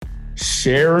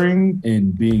sharing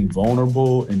and being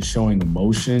vulnerable and showing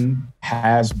emotion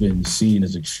has been seen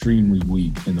as extremely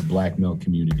weak in the Black male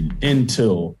community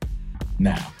until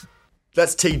now.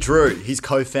 That's T. Drew. He's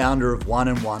co-founder of One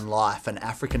and One Life, an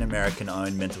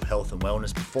African-American-owned mental health and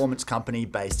wellness performance company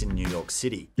based in New York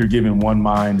City. You're given one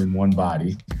mind and one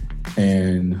body,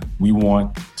 and we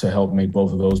want to help make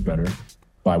both of those better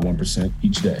by 1%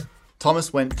 each day.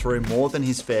 Thomas went through more than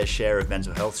his fair share of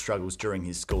mental health struggles during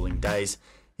his schooling days.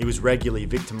 He was regularly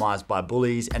victimized by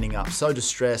bullies, ending up so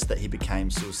distressed that he became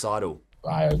suicidal.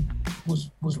 I was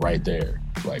right there.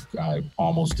 Like, I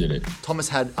almost did it. Thomas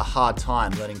had a hard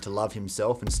time learning to love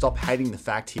himself and stop hating the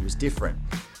fact he was different.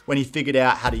 When he figured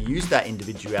out how to use that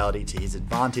individuality to his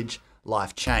advantage,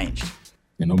 life changed.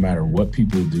 And no matter what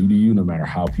people do to you, no matter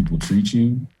how people treat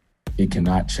you, it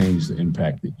cannot change the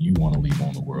impact that you want to leave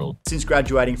on the world. Since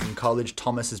graduating from college,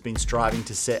 Thomas has been striving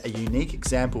to set a unique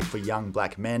example for young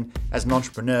Black men as an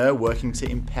entrepreneur working to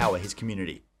empower his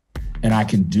community. And I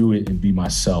can do it and be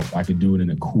myself. I can do it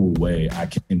in a cool way. I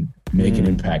can make an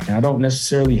impact. And I don't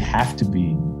necessarily have to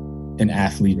be an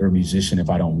athlete or musician if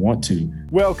I don't want to.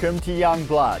 Welcome to Young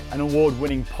Blood, an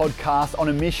award-winning podcast on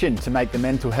a mission to make the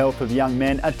mental health of young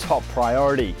men a top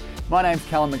priority. My name's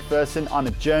Callum McPherson, I'm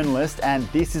a journalist, and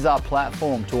this is our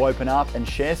platform to open up and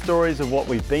share stories of what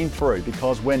we've been through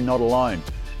because we're not alone.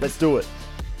 Let's do it.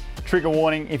 Trigger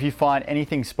warning, if you find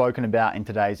anything spoken about in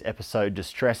today's episode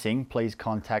distressing, please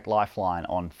contact Lifeline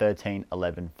on 13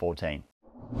 11 14.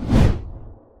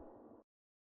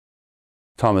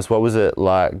 Thomas, what was it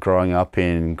like growing up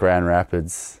in Grand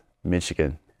Rapids,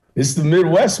 Michigan? It's the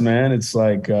Midwest, man. It's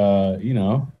like,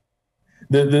 The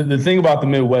thing about the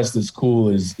Midwest that's cool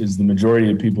is the majority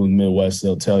of people in the Midwest,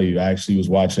 they'll tell you. I actually was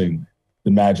watching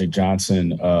the Magic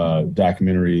Johnson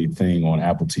documentary thing on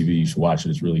Apple TV. You should watch it.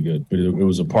 It's really good. But it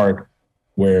was a part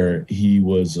where he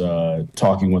was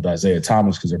talking with Isaiah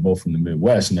Thomas because they're both from the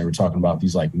Midwest, and they were talking about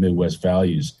these like Midwest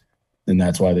values. And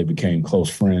that's why they became close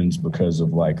friends, because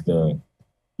of like the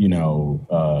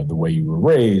way you were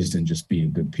raised and just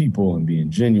being good people and being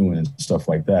genuine and stuff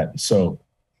like that. So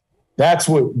that's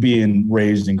what being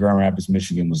raised in Grand Rapids,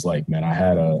 Michigan was like, man. I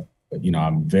had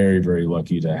I'm very, very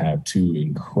lucky to have two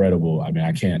incredible, I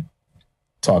can't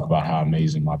talk about how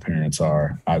amazing my parents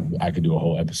are. I could do a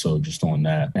whole episode just on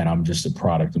that. And I'm just a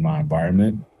product of my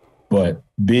environment. But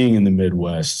being in the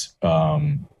Midwest,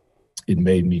 it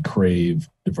made me crave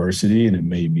diversity, and it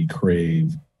made me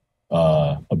crave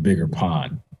a bigger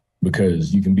pond,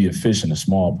 because you can be a fish in a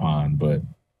small pond, but,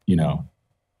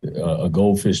 a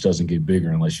goldfish doesn't get bigger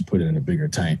unless you put it in a bigger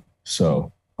tank.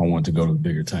 So I want to go to the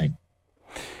bigger tank.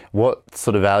 What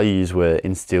sort of values were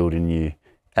instilled in you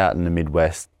out in the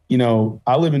Midwest?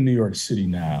 I live in New York City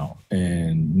now,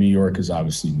 and New York is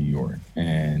obviously New York.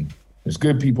 And there's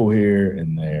good people here,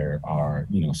 and there are,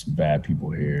 some bad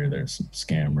people here. There's some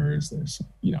scammers. There's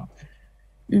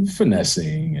some,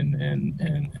 finessing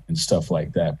and stuff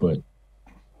like that. But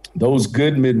those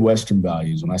good Midwestern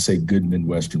values, when I say good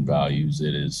Midwestern values,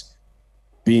 it is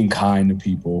being kind to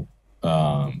people,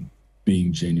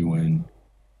 being genuine,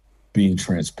 being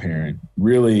transparent,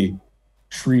 really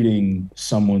treating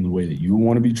someone the way that you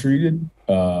want to be treated.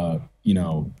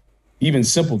 Even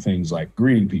simple things like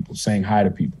greeting people, saying hi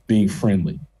to people, being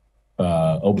friendly,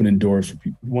 opening doors for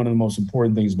people. One of the most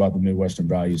important things about the Midwestern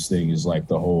values thing is like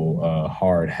the whole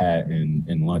hard hat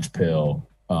and lunch pail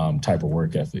type of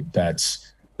work ethic.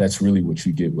 That's really what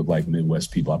you get with like Midwest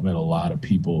people. I've met a lot of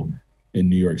people in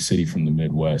New York City from the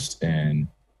Midwest, and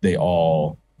they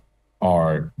all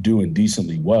are doing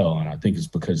decently well. And I think it's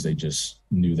because they just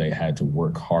knew they had to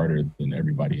work harder than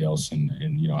everybody else. And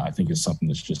I think it's something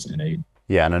that's just innate.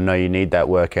 Yeah, and I know you need that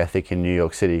work ethic in New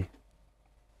York City.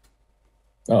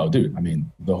 Oh, dude,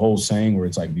 the whole saying where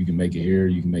it's like, you can make it here,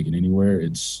 you can make it anywhere,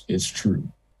 it's true.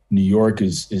 New York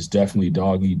is definitely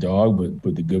dog eat dog,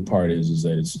 but the good part is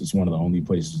that it's one of the only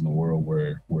places in the world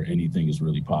where anything is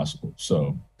really possible.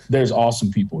 So there's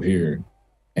awesome people here,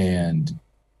 and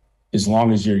as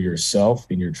long as you're yourself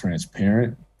and you're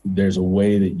transparent, there's a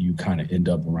way that you kind of end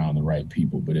up around the right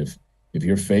people. But if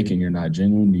you're fake and you're not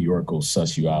genuine, New York will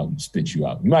suss you out and spit you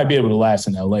out. You might be able to last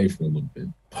in LA for a little bit,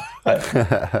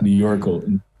 but New York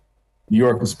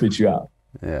will spit you out.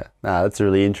 Yeah, that's a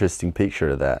really interesting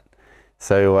picture of that.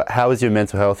 So how was your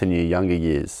mental health in your younger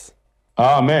years?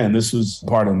 Oh, man, this was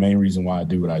part of the main reason why I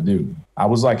do what I do. I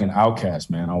was like an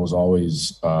outcast, man. I was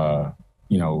always,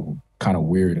 kind of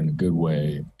weird in a good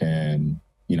way. And,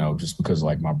 just because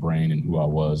like my brain and who I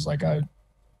was, like I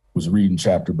was reading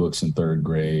chapter books in third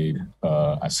grade.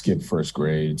 I skipped first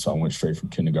grade, so I went straight from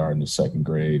kindergarten to second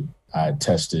grade. I had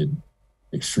tested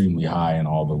extremely high in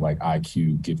all the like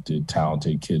IQ, gifted,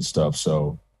 talented kid stuff.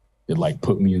 So it like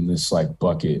put me in this like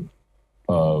bucket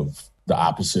of the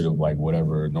opposite of like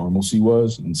whatever normalcy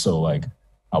was. And so like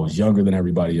I was younger than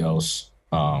everybody else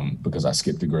because I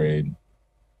skipped a grade.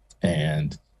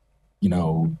 And, you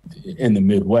know, in the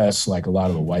Midwest, like a lot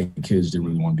of the white kids didn't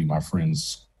really want to be my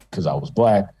friends because I was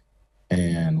Black.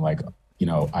 And like, you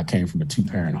know, I came from a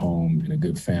 2-parent home in a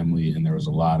good family, and there was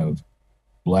a lot of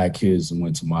Black kids that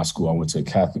went to my school. I went to a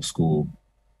Catholic school.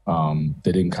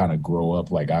 They didn't kind of grow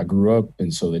up like I grew up,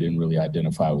 and so they didn't really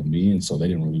identify with me, and so they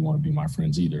didn't really want to be my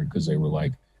friends either, because they were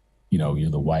like, you know,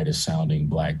 you're the whitest sounding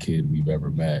Black kid we've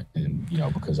ever met, and you know,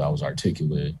 because I was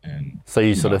articulate. And so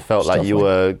you sort of felt like you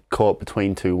were caught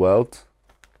between two worlds?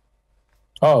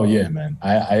 Oh yeah, man.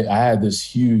 I had this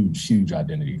huge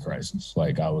identity crisis.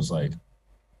 Like I was like,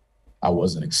 I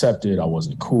wasn't accepted, I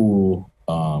wasn't cool,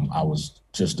 I was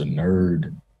just a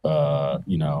nerd,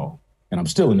 you know, and I'm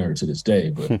still a nerd to this day,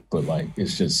 but like,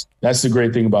 it's just, that's the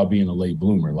great thing about being a late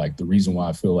bloomer. Like the reason why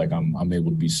I feel like I'm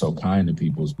able to be so kind to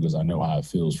people is because I know how it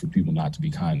feels for people not to be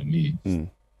kind to me,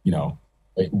 you know,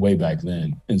 way back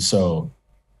then. And so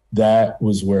that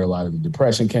was where a lot of the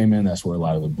depression came in. That's where a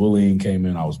lot of the bullying came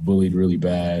in. I was bullied really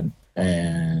bad.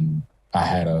 And I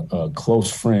had a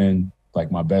close friend,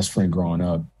 like my best friend growing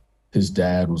up. His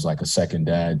dad was like a second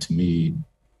dad to me,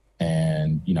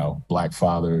 and, you know, Black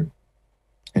father.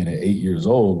 And at 8 years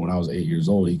old, when I was 8 years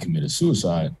old, he committed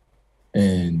suicide.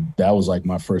 And that was like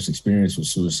my first experience with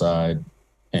suicide.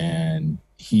 And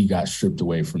he got stripped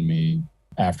away from me.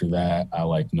 After that, I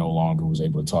like no longer was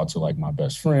able to talk to like my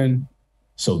best friend.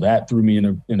 So that threw me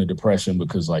in a depression,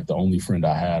 because like the only friend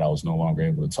I had, I was no longer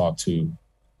able to talk to.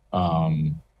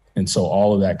 And so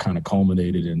all of that kind of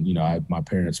culminated in, you know, my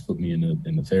parents put me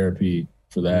in the therapy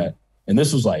for that. And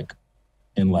this was like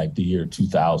in like the year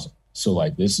 2000. So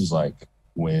like, this is like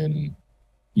when,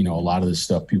 you know, a lot of this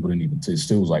stuff people didn't even, it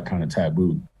still was like kind of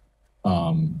taboo.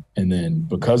 And then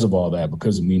because of all that,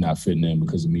 because of me not fitting in,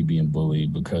 because of me being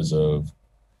bullied, because of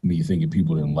me thinking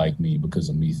people didn't like me, because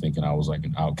of me thinking I was like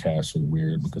an outcast or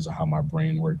weird because of how my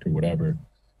brain worked or whatever,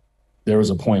 there was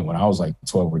a point when I was like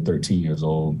 12 or 13 years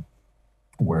old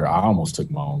where I almost took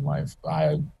my own life.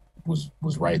 I was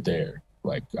right there.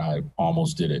 Like I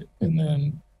almost did it. And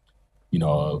then, you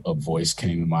know, a voice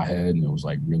came in my head, and it was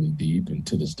like really deep. And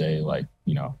to this day, like,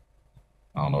 you know,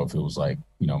 I don't know if it was like,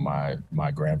 you know,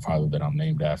 my grandfather that I'm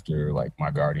named after, like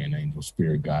my guardian angel,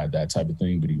 spirit guide, that type of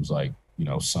thing. But he was like, you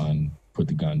know, son, put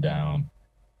the gun down.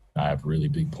 I have really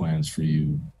big plans for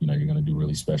you. You know, you're going to do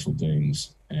really special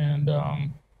things. And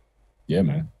yeah,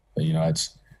 man, you know,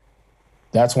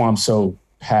 that's why I'm so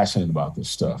passionate about this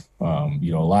stuff.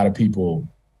 You know, a lot of people,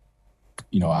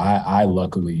 you know, I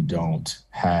luckily don't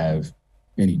have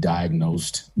any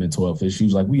diagnosed mental health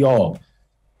issues. Like we all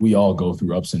go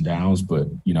through ups and downs, but,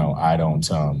 you know, I don't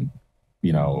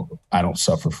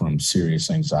suffer from serious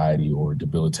anxiety or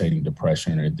debilitating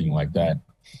depression or anything like that.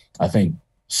 I think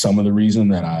some of the reason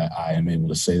that I am able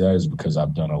to say that is because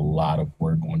I've done a lot of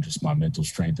work on just my mental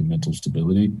strength and mental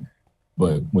stability.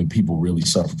 But when people really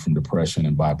suffer from depression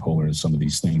and bipolar and some of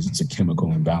these things, it's a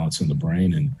chemical imbalance in the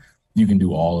brain, and you can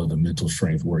do all of the mental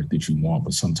strength work that you want,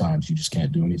 but sometimes you just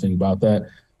can't do anything about that.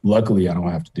 Luckily, I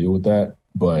don't have to deal with that,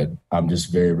 but I'm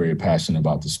just very, very passionate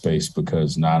about the space,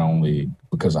 because not only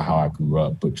because of how I grew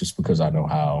up, but just because I know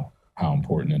how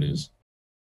important it is.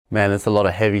 Man, it's a lot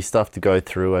of heavy stuff to go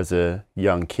through as a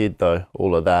young kid, though,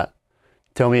 all of that.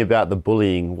 Tell me about the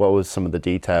bullying. What was some of the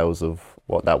details of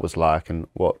what that was like and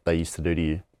what they used to do to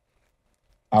you?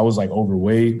 I was like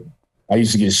overweight. I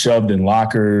used to get shoved in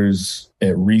lockers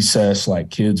at recess. Like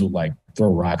kids would like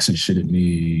throw rocks and shit at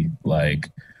me. Like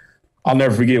I'll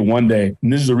never forget one day,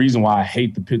 and this is the reason why I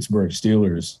hate the Pittsburgh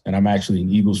Steelers, and I'm actually an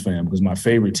Eagles fan, because my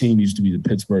favorite team used to be the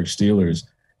Pittsburgh Steelers,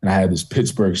 and I had this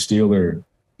Pittsburgh Steeler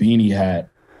beanie hat,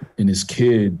 and this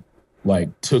kid like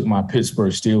took my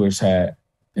Pittsburgh Steelers hat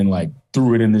and like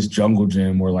threw it in this jungle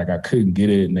gym where like I couldn't get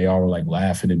it, and they all were like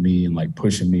laughing at me and like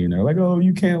pushing me, and they're like, "Oh,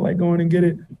 you can't like go in and get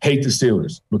it." Hate the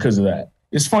Steelers because of that.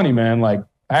 It's funny, man. Like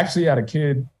I actually had a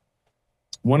kid,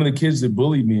 one of the kids that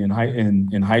bullied me in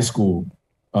high school.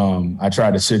 I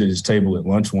tried to sit at his table at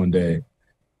lunch one day,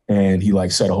 and he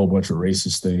like said a whole bunch of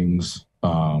racist things.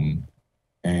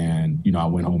 And you know, I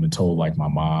went home and told like my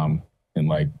mom and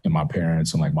my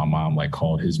parents, and like my mom like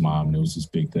called his mom, and it was this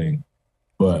big thing.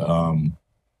 But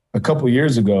a couple of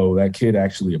years ago, that kid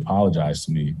actually apologized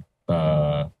to me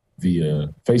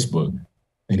via Facebook,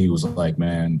 and he was like,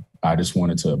 "Man, I just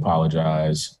wanted to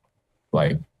apologize.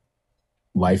 Like,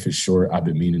 life is short. I've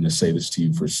been meaning to say this to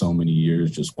you for so many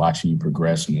years, just watching you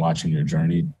progress and watching your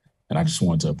journey. And I just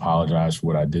wanted to apologize for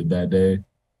what I did that day.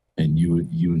 And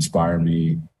you inspire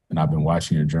me, and I've been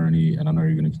watching your journey, and I know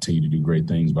you're going to continue to do great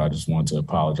things, but I just want to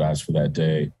apologize for that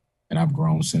day. And I've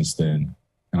grown since then.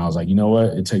 And I was like, you know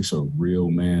what? It takes a real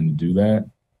man to do that.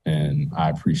 And I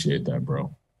appreciate that,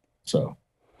 bro. So.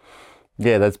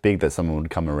 Yeah, that's big that someone would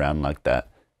come around like that.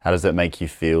 How does it make you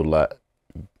feel like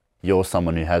you're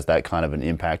someone who has that kind of an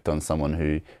impact on someone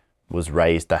who was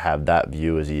raised to have that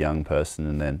view as a young person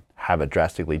and then have it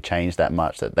drastically change that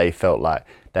much that they felt like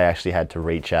they actually had to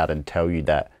reach out and tell you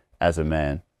that as a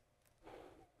man?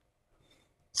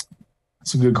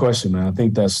 It's a good question, man. I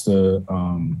think that's the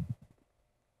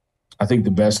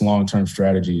best long-term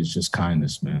strategy is just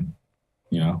kindness, man.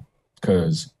 You know,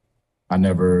 because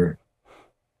whenever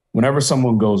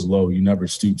someone goes low, you never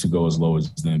stoop to go as low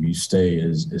as them. You stay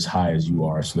as high as you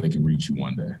are so they can reach you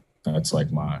one day. That's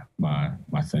like my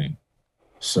thing.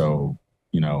 So,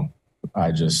 you know,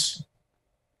 I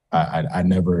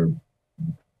never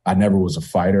was a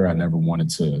fighter. I never wanted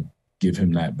to give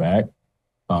him that back.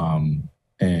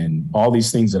 And all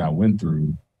these things that I went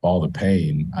through, all the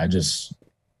pain, I just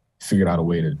figured out a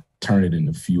way to turn it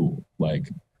into fuel. Like,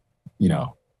 you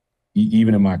know,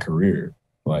 even in my career,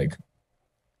 like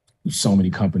there's so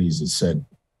many companies that said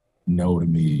no to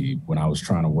me when I was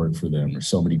trying to work for them, or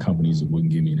so many companies that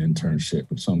wouldn't give me an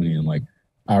internship, or so many. And like,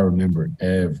 I remember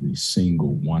every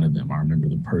single one of them. I remember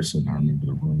the person, I remember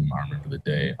the room, I remember the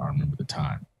day, I remember the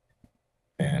time.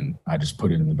 And I just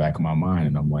put it in the back of my mind.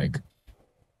 And I'm like,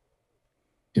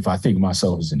 if I think of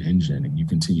myself as an engine and you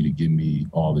continue to give me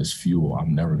all this fuel,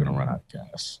 I'm never going to run out of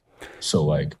gas. So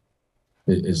like,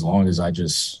 as long as I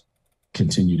just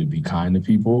continue to be kind to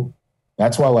people,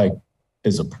 that's why, like,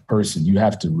 as a person, you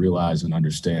have to realize and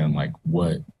understand like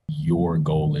what your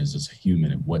goal is as a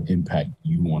human and what impact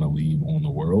you want to leave on the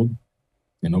world.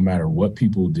 And no matter what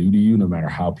people do to you, no matter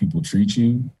how people treat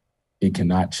you, it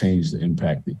cannot change the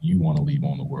impact that you want to leave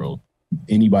on the world.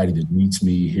 Anybody that meets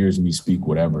me, hears me speak,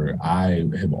 whatever, I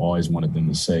have always wanted them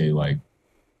to say, like,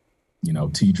 you know,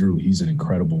 T. Drew, he's an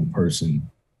incredible person.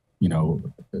 You know,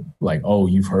 like, oh,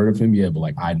 you've heard of him? Yeah, but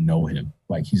like, I know him.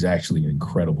 Like, he's actually an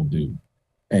incredible dude.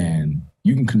 And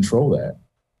you can control that.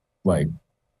 Like,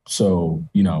 so,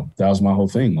 you know, that was my whole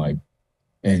thing. Like,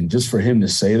 and just for him to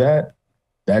say that,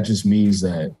 that just means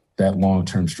that that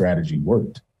long-term strategy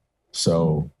worked.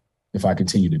 So if I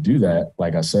continue to do that,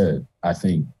 like I said, I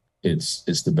think it's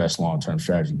the best long-term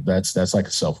strategy. That's like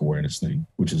a self-awareness thing,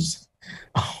 which is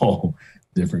a whole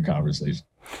different conversation.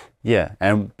 Yeah,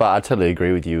 but I totally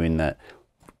agree with you in that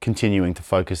continuing to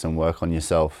focus and work on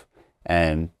yourself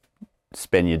and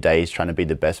spend your days trying to be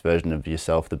the best version of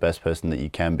yourself, the best person that you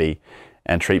can be,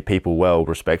 and treat people well,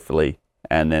 respectfully,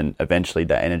 and then eventually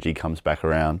that energy comes back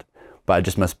around. But it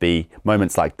just must be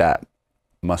moments like that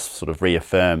must sort of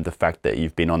reaffirm the fact that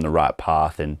you've been on the right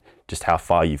path and just how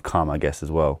far you've come, I guess, as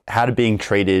well. How did being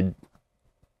treated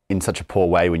in such a poor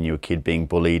way when you were a kid, being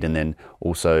bullied, and then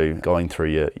also going through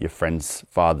your friend's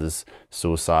father's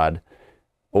suicide,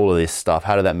 all of this stuff,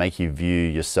 how did that make you view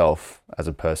yourself as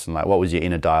a person? Like, what was your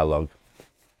inner dialogue?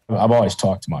 I've always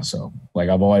talked to myself. Like,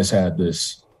 I've always had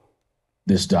this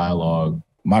dialogue.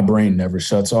 My brain never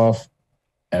shuts off,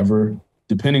 ever.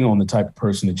 Depending on the type of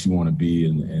person that you want to be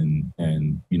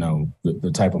and you know,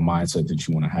 the type of mindset that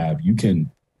you want to have, you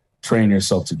can train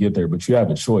yourself to get there, but you have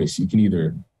a choice. You can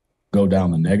either go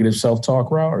down the negative self-talk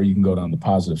route or you can go down the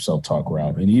positive self-talk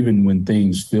route. And even when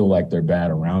things feel like they're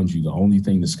bad around you, the only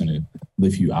thing that's going to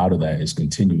lift you out of that is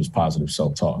continuous positive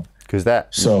self-talk. Because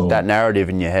that narrative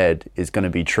in your head is going to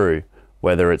be true,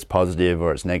 whether it's positive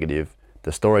or it's negative.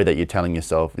 The story that you're telling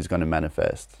yourself is going to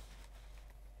manifest.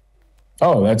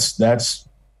 Oh, that's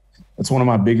one of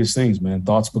my biggest things, man.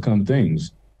 Thoughts become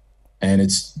things. And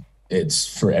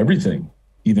it's for everything,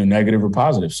 either negative or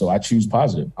positive. So I choose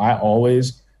positive. I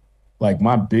always, like,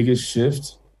 my biggest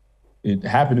shift, it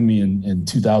happened to me in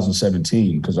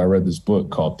 2017 because I read this book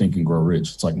called Think and Grow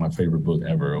Rich. It's like my favorite book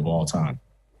ever of all time.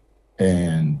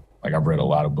 And like, I've read a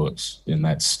lot of books and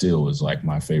that still is like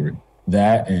my favorite.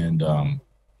 That and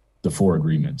the Four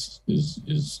Agreements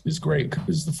is great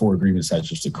because the Four Agreements has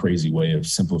just a crazy way of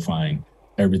simplifying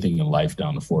everything in life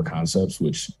down to four concepts,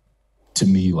 which to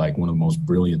me, like, one of the most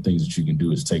brilliant things that you can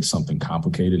do is take something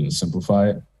complicated and simplify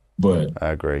it. But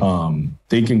I agree.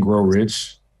 Think and Grow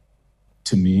Rich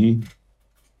to me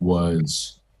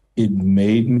it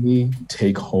made me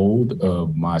take hold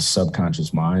of my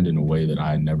subconscious mind in a way that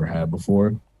I never had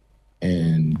before.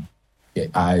 And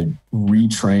I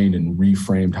retrained and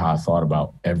reframed how I thought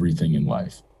about everything in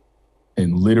life.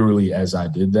 And literally as I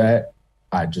did that,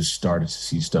 I just started to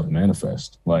see stuff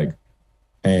manifest. Like,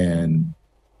 and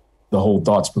the whole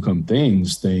thoughts become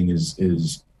things thing is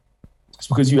it's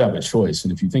because you have a choice.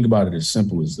 And if you think about it as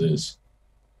simple as this,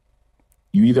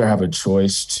 you either have a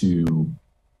choice to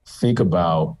think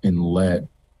about and let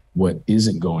what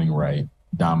isn't going right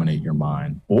dominate your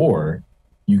mind, or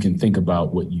you can think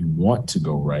about what you want to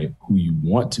go right, who you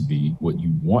want to be, what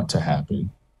you want to happen,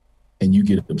 and you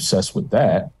get obsessed with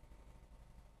that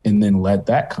and then let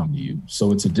that come to you.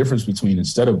 So it's a difference between,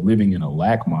 instead of living in a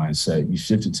lack mindset, you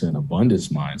shift it to an abundance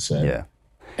mindset. Yeah.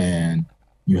 And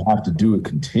you have to do it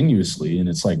continuously. And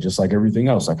it's like, just like everything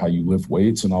else, like how you lift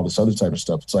weights and all this other type of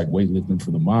stuff. It's like weightlifting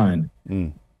for the mind.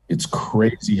 It's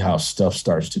crazy how stuff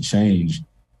starts to change,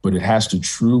 but it has to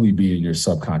truly be in your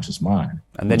subconscious mind.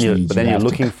 And then you're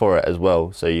looking for it as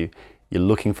well. So you're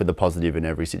looking for the positive in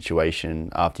every situation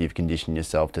after you've conditioned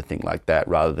yourself to think like that,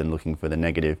 rather than looking for the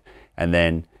negative. And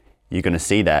then you're going to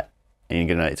see that, and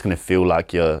it's going to feel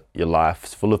like your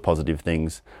life's full of positive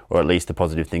things, or at least the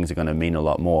positive things are going to mean a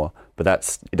lot more. But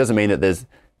it doesn't mean that there's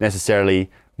necessarily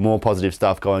more positive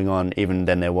stuff going on even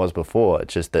than there was before.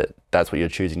 It's just that that's what you're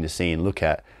choosing to see and look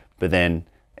at. But then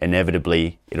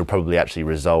inevitably, it'll probably actually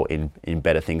result in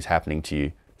better things happening to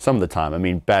you some of the time. I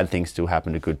mean, bad things still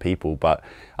happen to good people, but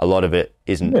a lot of it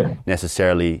isn't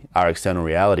necessarily our external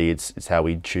reality. It's how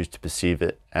we choose to perceive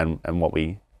it and what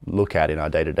we look at in our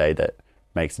day-to-day that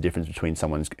makes the difference between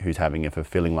someone who's having a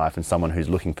fulfilling life and someone who's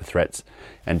looking for threats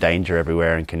and danger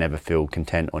everywhere and can never feel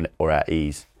content or at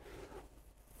ease.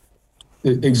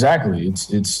 Exactly.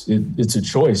 It's a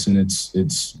choice, and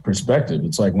it's perspective.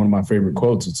 It's like one of my favorite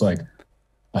quotes. It's like,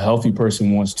 a healthy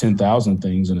person wants 10,000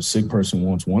 things and a sick person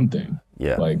wants one thing.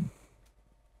 Yeah. Like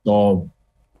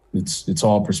it's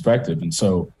all perspective. And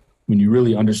so when you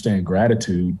really understand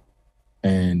gratitude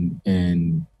and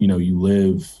you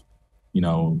live,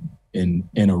 in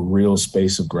a real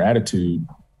space of gratitude,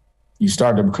 you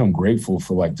start to become grateful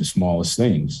for like the smallest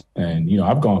things. And,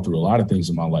 I've gone through a lot of things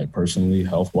in my life personally,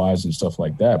 health-wise and stuff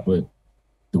like that. But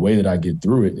the way that I get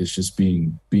through it is just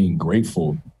being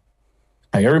grateful.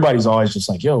 Like, everybody's always just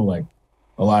like, yo, like,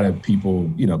 a lot of people,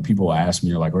 people ask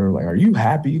me, are you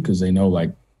happy? Because they know,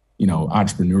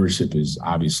 entrepreneurship is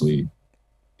obviously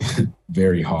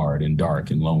very hard and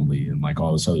dark and lonely and like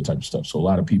all this other type of stuff. So a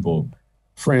lot of people,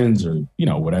 friends or,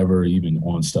 whatever, even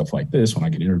on stuff like this, when I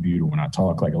get interviewed or when I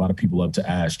talk, like, a lot of people love to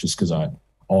ask, just because I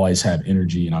always have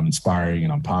energy and I'm inspiring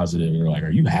and I'm positive. They're like, are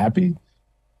you happy?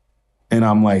 And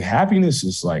I'm like, happiness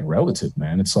is like relative,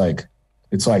 man. It's like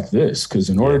this, because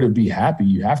in order to be happy,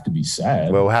 you have to be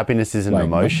sad. Well, happiness is an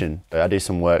emotion. I do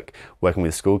some work working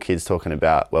with school kids talking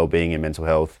about well-being and mental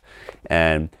health.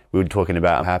 And we were talking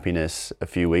about happiness a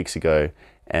few weeks ago,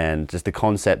 and just the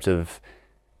concept of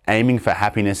aiming for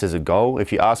happiness as a goal.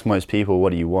 If you ask most people,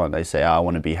 what do you want? They say, I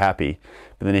want to be happy.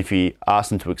 But then if you ask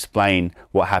them to explain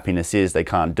what happiness is, they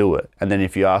can't do it. And then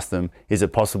if you ask them, is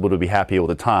it possible to be happy all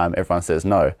the time? Everyone says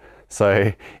no.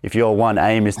 So if your one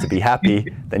aim is to be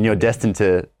happy, then you're destined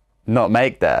to not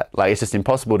make that. Like, it's just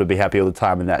impossible to be happy all the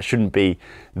time, and that shouldn't be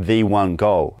the one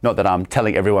goal. Not that I'm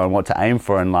telling everyone what to aim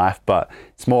for in life, but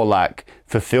it's more like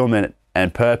fulfillment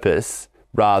and purpose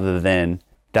rather than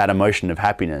that emotion of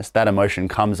happiness. That emotion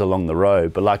comes along the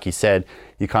road. But like you said,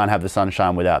 you can't have the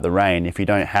sunshine without the rain. If you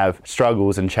don't have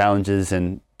struggles and challenges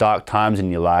and dark times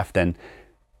in your life, then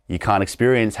you can't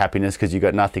experience happiness because you've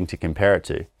got nothing to compare it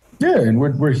to. Yeah, and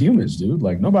we're humans, dude.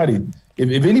 Like, nobody,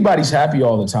 if anybody's happy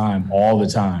all the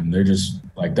time, they're just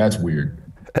like, that's weird.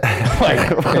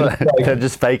 They're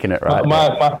just faking it,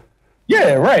 right?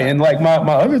 Yeah, right. And like my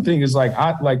other thing is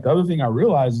the other thing I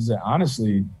realize is that,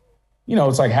 honestly,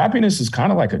 it's like happiness is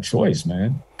kind of like a choice,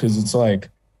 man. Because it's like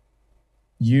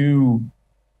you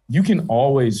can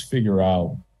always figure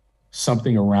out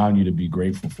something around you to be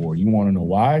grateful for. You want to know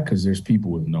why? Because there's people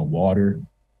with no water,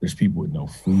 there's people with no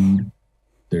food.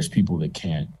 There's people that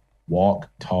can't walk,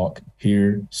 talk,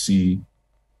 hear, see,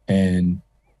 and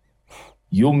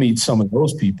you'll meet some of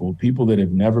those people that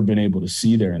have never been able to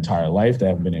see their entire life, that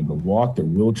haven't been able to walk, they're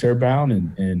wheelchair bound,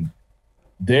 and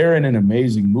they're in an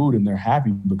amazing mood, and they're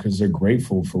happy because they're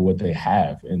grateful for what they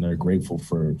have, and they're grateful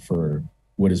for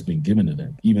what has been given to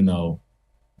them, even though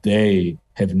they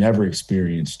have never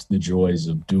experienced the joys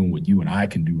of doing what you and I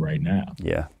can do right now.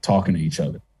 Yeah. Talking to each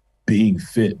other. Being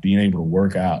fit, being able to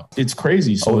work out. It's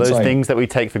crazy. So all those things that we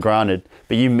take for granted.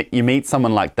 But you meet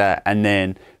someone like that, and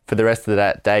then for the rest of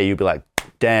that day, you'll be like,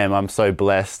 damn, I'm so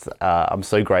blessed. I'm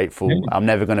so grateful. I'm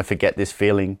never going to forget this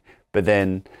feeling. But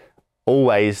then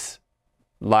always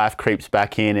life creeps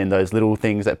back in, and those little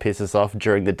things that piss us off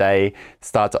during the day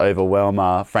start to overwhelm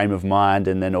our frame of mind,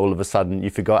 and then all of a sudden you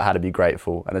forgot how to be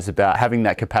grateful. And it's about having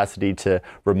that capacity to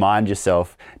remind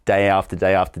yourself day after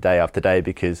day after day after day,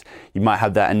 because you might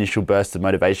have that initial burst of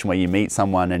motivation where you meet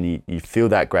someone and you feel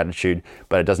that gratitude,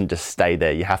 but it doesn't just stay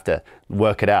there. You have to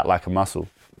work it out like a muscle.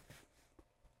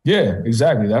 Yeah,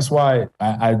 exactly. That's why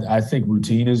I think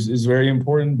routine is very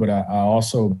important, but I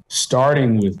also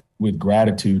starting with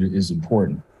gratitude is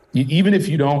important. Even if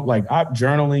you don't like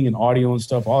journaling and audio and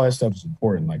stuff, all that stuff is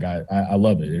important. Like I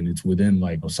love it, and it's within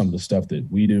like some of the stuff that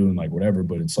we do and like whatever.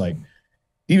 But it's like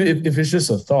even if it's just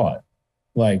a thought,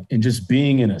 like and just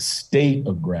being in a state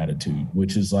of gratitude,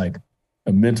 which is like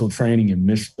a mental training and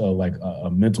like a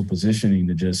mental positioning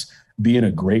to just be in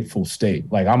a grateful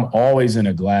state. Like I'm always in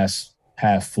a glass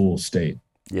half full state.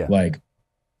 Yeah. Like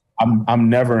I'm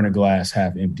never in a glass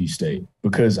half empty state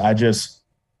because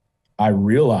I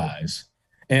realize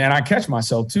and I catch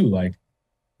myself too, like,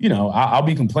 you know, I'll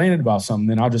be complaining about something,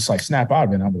 then I'll just like snap out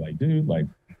of it and I'll be like, dude, like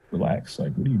relax,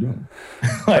 like what are you doing?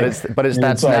 Like, but it's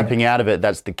that it's snapping like, out of it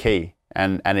that's the key.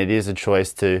 And it is a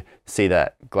choice to see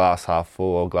that glass half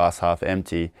full or glass half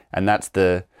empty. And that's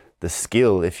the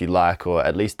skill, if you like, or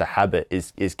at least the habit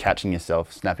is catching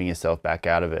yourself, snapping yourself back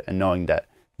out of it and knowing that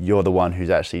you're the one who's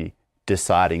actually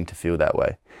deciding to feel that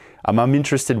way. I'm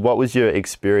interested, what was your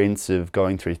experience of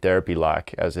going through therapy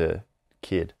like as a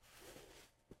kid?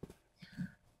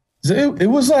 it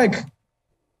was like,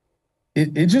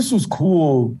 it just was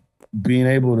cool being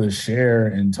able to share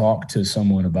and talk to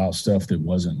someone about stuff that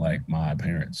wasn't like my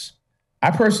parents.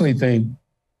 I personally think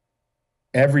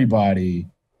everybody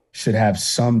should have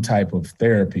some type of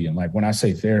therapy. And like when I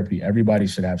say therapy, everybody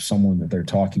should have someone that they're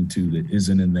talking to that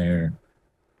isn't in their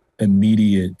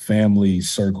immediate family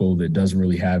circle that doesn't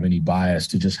really have any bias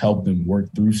to just help them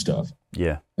work through stuff.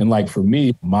 Yeah. And like for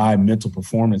me, my mental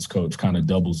performance coach kind of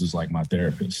doubles as like my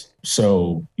therapist.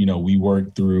 So, you know, we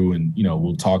work through and, you know,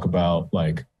 we'll talk about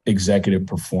like executive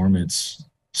performance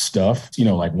stuff. You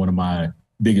know, like one of my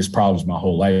biggest problems my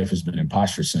whole life has been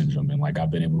imposter syndrome. And like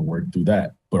I've been able to work through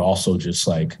that, but also just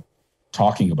like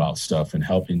talking about stuff and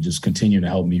helping just continue to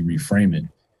help me reframe it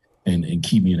and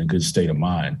keep me in a good state of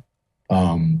mind.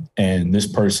 And this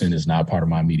person is not part of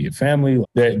my immediate family.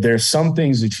 There's some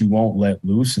things that you won't let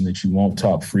loose and that you won't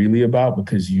talk freely about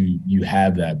because you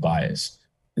have that bias.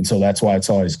 And so that's why it's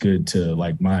always good to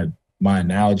like my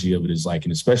analogy of it is like,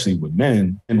 and especially with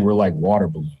men, and we're like water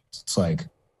balloons. It's like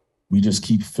we just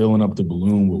keep filling up the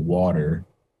balloon with water,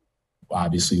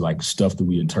 obviously like stuff that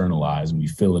we internalize, and we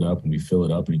fill it up and we fill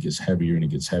it up and it gets heavier and it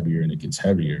gets heavier and it gets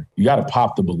heavier. You got to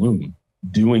pop the balloon.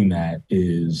 Doing that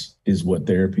is what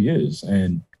therapy is.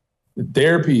 And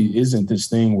therapy isn't this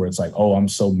thing where it's like, oh, I'm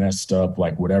so messed up,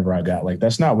 like whatever I got. Like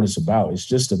that's not what it's about. It's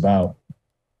just about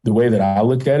the way that I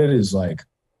look at it is like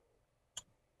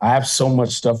I have so much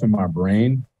stuff in my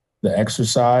brain, the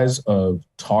exercise of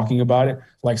talking about it.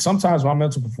 Like sometimes my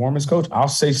mental performance coach, I'll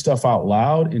say stuff out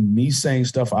loud, and me saying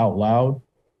stuff out loud,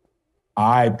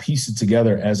 I piece it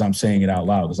together as I'm saying it out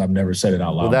loud because I've never said it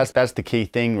out loud. Well, that's the key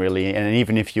thing, really. And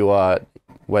even if you are,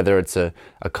 whether it's a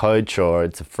coach or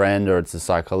it's a friend or it's a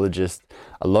psychologist,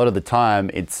 a lot of the time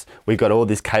we've got all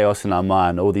this chaos in our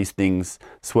mind, all these things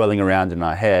swirling around in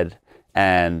our head,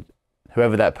 and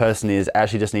whoever that person is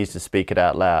actually just needs to speak it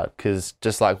out loud. Because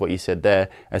just like what you said there,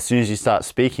 as soon as you start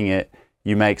speaking it,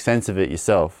 you make sense of it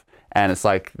yourself. And it's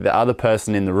like the other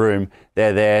person in the room,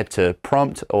 they're there to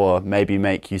prompt or maybe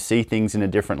make you see things in a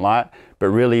different light. But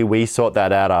really, we sort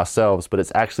that out ourselves. But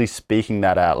it's actually speaking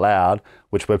that out loud,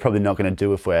 which we're probably not going to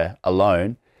do if we're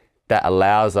alone, that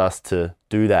allows us to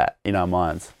do that in our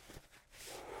minds.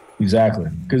 Exactly.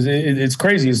 Because it's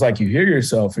crazy. It's like you hear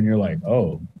yourself and you're like,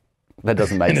 oh. That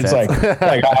doesn't make sense. And it's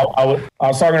like I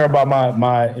was talking about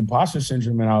my imposter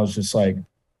syndrome, and I was just like,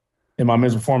 and my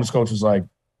mental performance coach was like,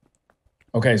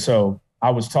 okay, so I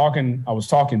was talking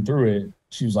through it.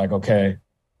 She was like, okay,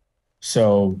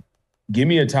 so give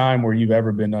me a time where you've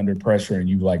ever been under pressure and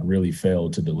you've like really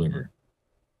failed to deliver,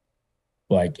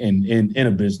 like in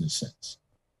a business sense.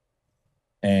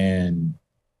 And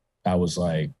I was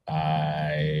like,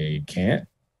 I can't.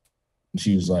 And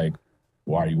she was like,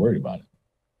 why are you worried about it?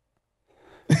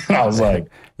 And I was like,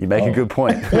 you make a good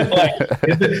point. Like,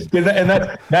 and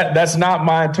that's not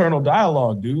my internal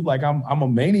dialogue, dude. Like I'm a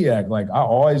maniac. Like I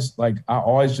always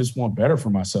just want better for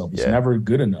myself. It's never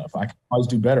good enough. I can always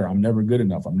do better. I'm never good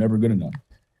enough. I'm never good enough.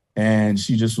 And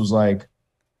she just was like,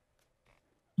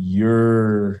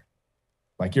 you're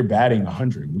batting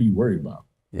 100. What are you worried about?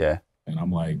 Yeah. And I'm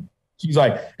like, she's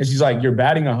like, you're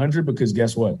batting 100 because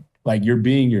guess what? Like you're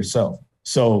being yourself.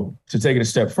 So to take it a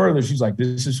step further, she's like,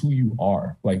 this is who you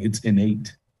are. Like it's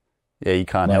innate. Yeah, you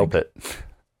can't help it.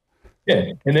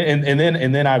 Yeah. And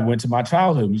then I went to my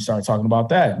childhood. We started talking about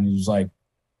that. And it was like,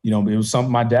 you know, it was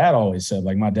something my dad always said.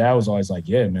 Like my dad was always like,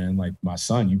 yeah, man, like my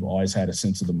son, you've always had a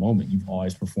sense of the moment. You've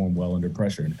always performed well under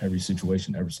pressure in every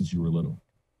situation ever since you were little.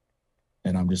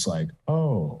 And I'm just like,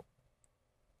 oh,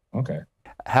 okay.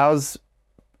 How's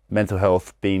mental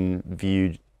health been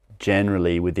viewed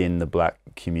generally within the Black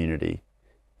community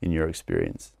in your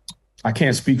experience? I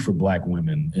can't speak for Black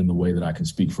women in the way that I can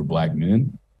speak for Black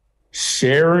men.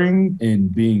 Sharing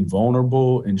and being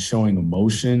vulnerable and showing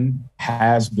emotion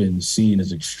has been seen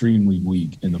as extremely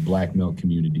weak in the Black male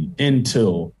community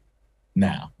until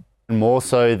now. More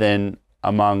so than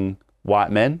among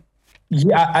white men?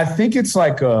 Yeah, I think it's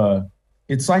like a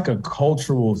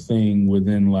cultural thing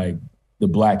within like the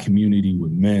Black community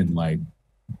with men. Like,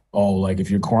 oh, like if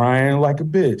you're crying like a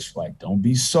bitch, like don't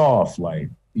be soft, like,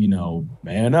 you know,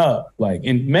 man up. Like,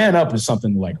 and man up is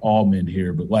something like all men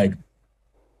hear, but like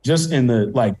just in the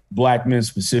like Black men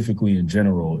specifically in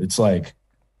general, it's like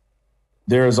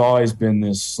there has always been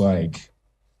this like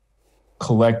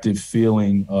collective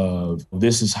feeling of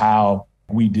this is how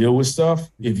we deal with stuff.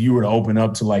 If you were to open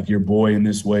up to like your boy in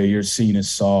this way, you're seen as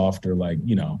soft, or like,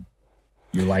 you know,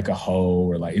 you're like a hoe,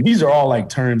 or like, and these are all like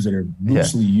terms that are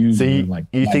loosely used. So in like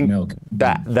you think milk.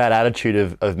 that attitude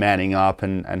of manning up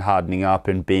and hardening up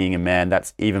and being a man,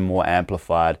 that's even more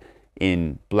amplified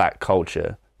in Black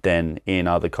culture than in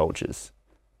other cultures?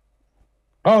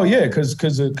 Oh yeah,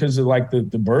 because of like the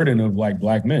burden of like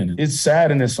Black men. It's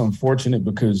sad and it's unfortunate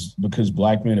because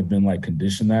Black men have been like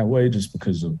conditioned that way just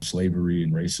because of slavery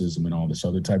and racism and all this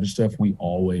other type of stuff. We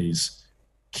always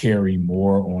carry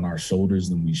more on our shoulders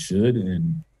than we should,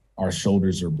 and our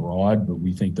shoulders are broad, but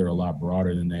we think they're a lot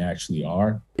broader than they actually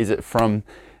are. Is it from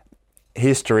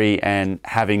history and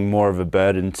having more of a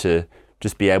burden to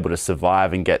just be able to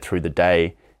survive and get through the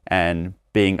day, and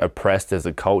being oppressed as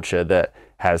a culture that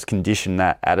has conditioned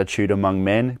that attitude among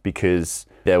men, because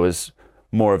there was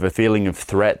more of a feeling of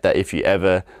threat that if you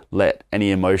ever let any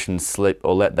emotions slip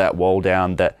or let that wall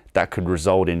down, that could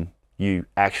result in you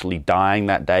actually dying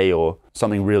that day or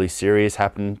something really serious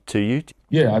happen to you?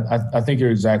 Yeah, I think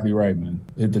you're exactly right, man.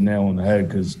 Hit the nail on the head,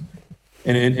 because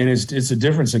and it's a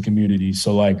difference in community.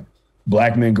 So like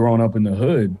Black men growing up in the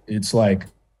hood, it's like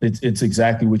it's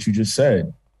exactly what you just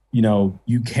said. You know,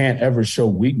 you can't ever show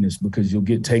weakness because you'll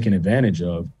get taken advantage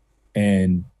of,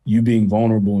 and you being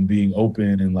vulnerable and being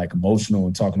open and like emotional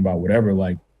and talking about whatever,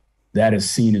 like that is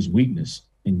seen as weakness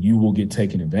and you will get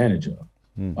taken advantage of.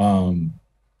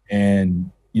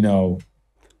 And, you know,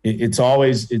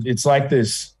 it's like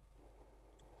this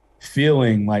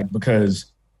feeling like, because,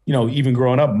 you know, even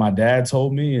growing up, my dad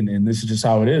told me, and this is just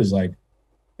how it is, like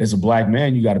as a Black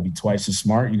man, you got to be twice as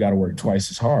smart. You got to work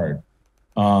twice as hard.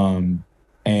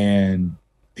 And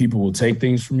people will take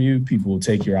things from you. People will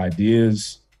take your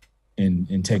ideas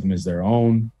and take them as their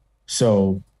own.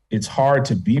 So it's hard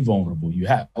to be vulnerable. You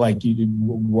have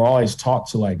we're always taught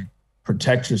to like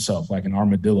protect yourself like an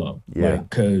armadillo. Yeah. Like,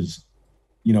 cause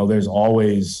you know, there's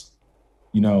always,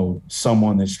 you know,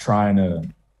 someone that's trying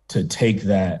to take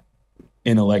that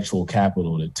intellectual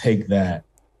capital, to take that,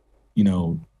 you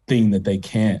know, thing that they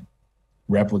can't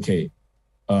replicate,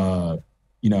 you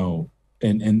know,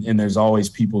 and there's always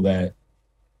people that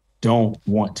don't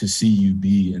want to see you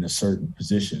be in a certain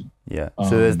position. Yeah.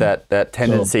 So there's that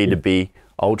tendency to be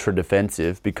ultra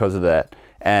defensive because of that.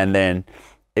 And then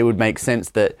it would make sense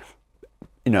that,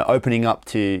 you know, opening up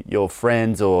to your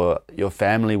friends or your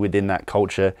family within that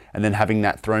culture and then having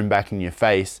that thrown back in your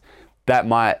face, that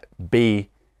might be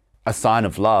a sign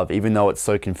of love, even though it's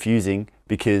so confusing,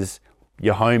 because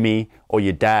your homie or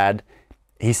your dad,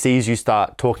 he sees you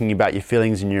start talking about your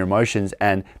feelings and your emotions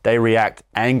and they react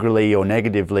angrily or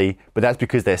negatively, but that's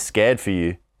because they're scared for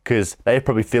you, because they're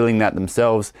probably feeling that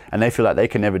themselves and they feel like they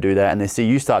can never do that, and they see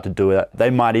you start to do it.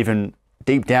 They might even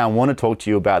deep down want to talk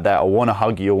to you about that or want to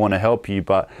hug you or want to help you,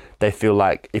 but they feel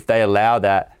like if they allow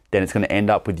that, then it's going to end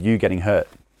up with you getting hurt.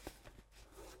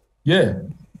 Yeah,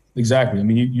 exactly. I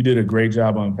mean, you did a great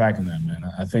job unpacking that, man.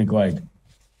 I think like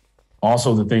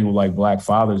also the thing with like Black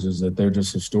fathers is that they're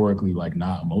just historically like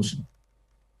not emotional.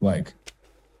 Like,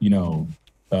 you know,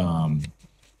 my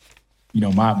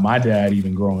dad,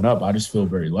 even growing up, I just feel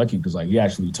very lucky because like he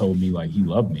actually told me like he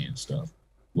loved me and stuff.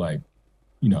 Like,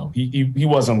 you know, he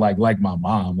wasn't like my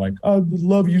mom, like I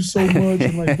love you so much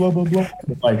and like blah blah blah.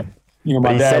 But like, you know,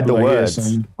 my dad said the like, words. Yeah,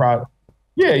 son, proud.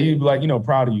 Yeah, you like, you know,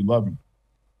 proud of you, love you,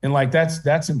 and like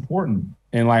that's important.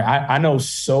 And like I know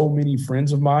so many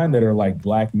friends of mine that are like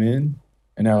Black men,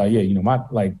 and they're like, yeah, you know,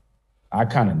 I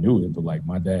kind of knew it, but like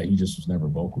my dad, he just was never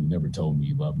vocal. He never told me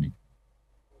he loved me.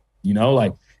 You know,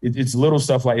 like it's little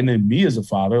stuff like, and then me as a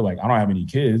father, like I don't have any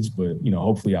kids, but you know,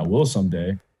 hopefully I will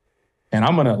someday. And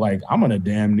I'm gonna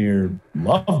damn near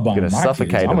love bomb my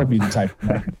kids. I'm gonna be the type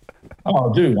of,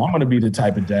 oh dude, I'm gonna be the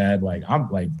type of dad, like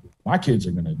I'm like, my kids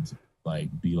are gonna like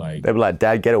be like, they'll be like,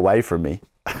 Dad, get away from me.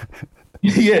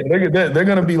 Yeah, they're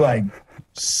gonna be like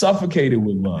suffocated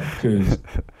with love, because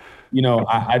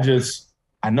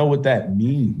I know what that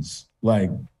means.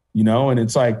 Like, and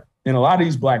it's like, and a lot of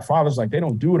these Black fathers, like, they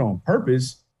don't do it on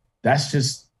purpose. That's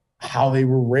just how they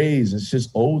were raised. It's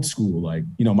just old school. Like,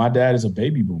 my dad is a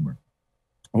baby boomer.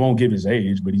 I won't give his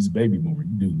age, but he's a baby boomer.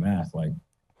 You do the math. Like,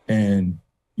 and,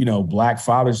 Black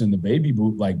fathers in the baby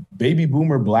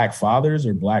boomer Black fathers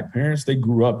or Black parents, they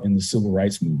grew up in the civil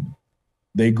rights movement.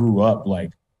 They grew up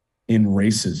like in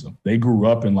racism. They grew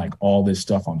up in like all this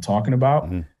stuff I'm talking about.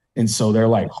 Mm-hmm. And so they're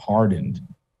like hardened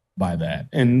by that,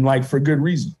 and like for good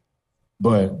reason.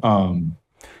 But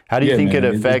how do you think it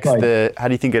affects how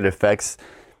do you think it affects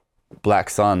Black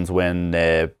sons when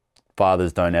their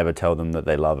fathers don't ever tell them that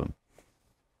they love them?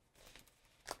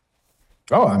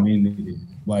 Oh, I mean,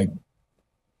 like,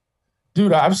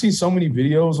 dude, I've seen so many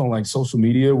videos on like social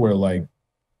media where like,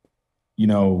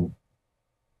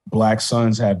 Black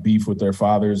sons have beef with their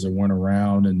fathers that weren't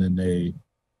around, and then they,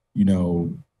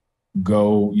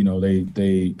 go,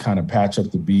 they kind of patch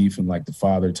up the beef, and like the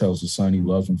father tells the son he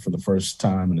loves him for the first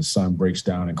time, and the son breaks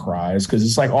down and cries because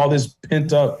it's like all this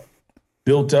pent up,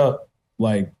 built up,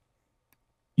 like,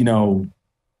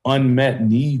 unmet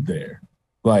need there.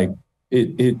 Like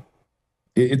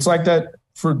it's like that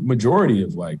for majority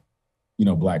of like,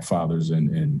 Black fathers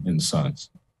and sons.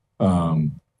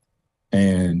 And,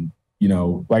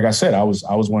 like I said, I was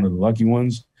one of the lucky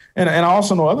ones. And I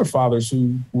also know other fathers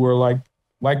who were like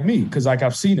me, because like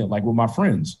I've seen it like with my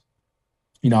friends.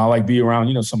 I like be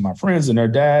around, some of my friends and their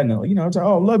dad, and it's like,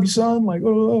 oh, love you, son. Like,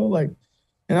 oh, like,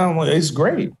 and I'm like, it's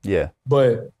great. Yeah.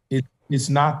 But it's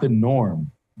not the norm.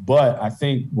 But I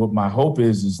think what my hope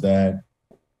is that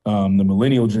the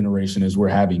millennial generation, as we're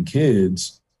having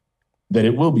kids, that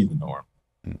it will be the norm.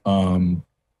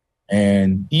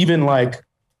 And even like,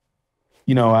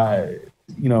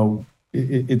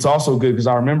 it's also good because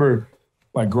I remember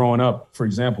like growing up, for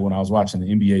example, when I was watching the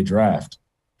NBA draft,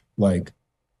 like,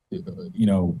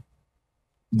 the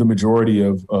majority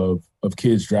of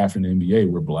kids drafting the NBA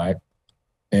were Black.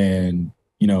 And,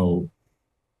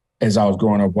 as I was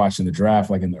growing up watching the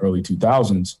draft, like in the early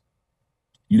 2000s,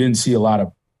 you didn't see a lot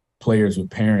of players with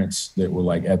parents that were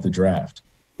like at the draft.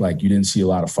 Like you didn't see a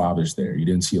lot of fathers there. You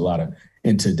didn't see a lot of,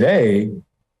 and today,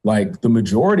 like the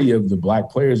majority of the Black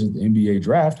players at the NBA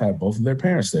draft have both of their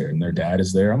parents there, and their dad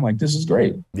is there. I'm like, this is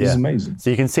great. This is amazing.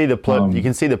 So you can see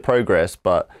the progress,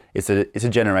 but it's a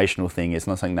generational thing. It's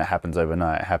not something that happens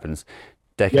overnight. It happens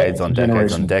decades on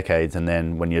decades, and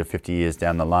then when you're 50 years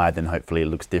down the line, then hopefully it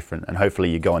looks different, and hopefully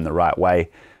you go in the right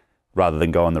way rather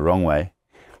than going the wrong way.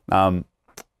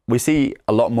 We see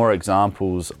a lot more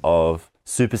examples of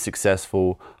super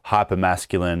successful,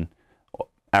 hyper-masculine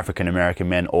African-American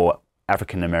men, or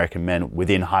African-American men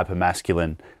within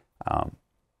hyper-masculine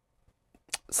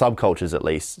subcultures, at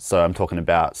least. So I'm talking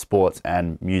about sports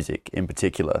and music in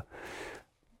particular.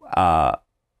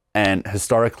 And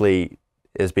historically,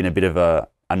 there's been a bit of a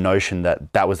notion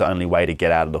that was the only way to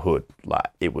get out of the hood. Like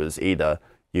it was either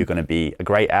you're going to be a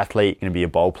great athlete, you're going to be a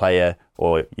ball player,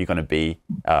 or you're going to be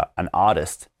an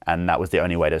artist. And that was the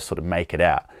only way to sort of make it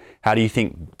out. How do you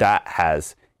think that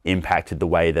has impacted the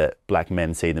way that Black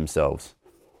men see themselves?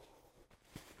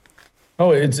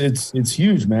 Oh, it's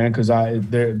huge, man. Because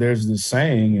there's this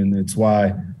saying, and it's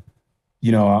why,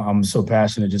 I'm so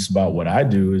passionate just about what I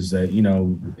do. Is that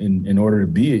in order to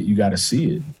be it, you got to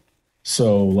see it.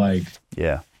 So like,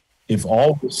 yeah, if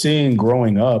all we're seeing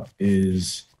growing up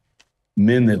is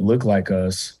men that look like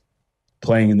us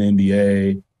playing in the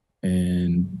NBA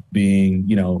and being,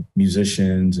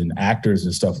 musicians and actors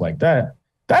and stuff like that,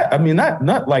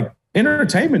 not like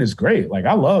entertainment is great. Like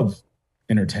I love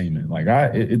entertainment. Like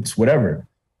it's whatever.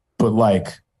 But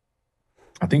like,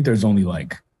 I think there's only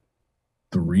like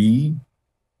 3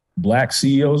 Black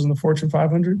CEOs in the Fortune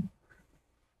 500.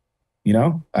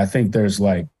 I think there's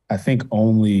like,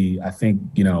 around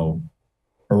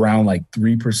like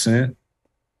 3%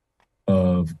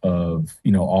 of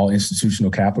all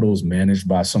institutional capital is managed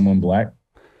by someone Black.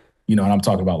 And I'm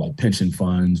talking about like pension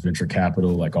funds, venture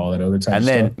capital, like all that other type of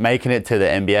stuff. And then making it to the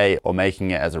NBA or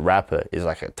making it as a rapper is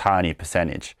like a tiny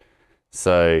percentage.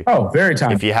 So very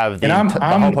tiny. If you have the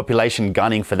whole population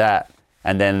gunning for that,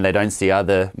 and then they don't see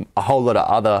a whole lot of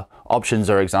other options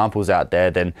or examples out there,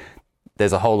 then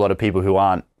there's a whole lot of people who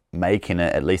aren't making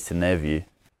it, at least in their view.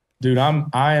 Dude, I'm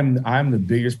the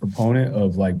biggest proponent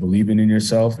of like believing in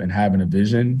yourself and having a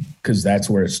vision, because that's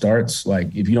where it starts. Like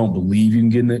if you don't believe you can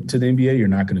get to the NBA, you're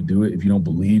not going to do it. If you don't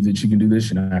believe that you can do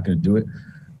this, you're not going to do it.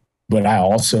 But I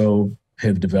also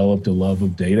have developed a love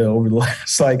of data over the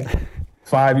last like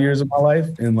 5 years of my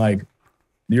life, and like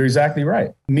you're exactly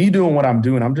right. Me doing what I'm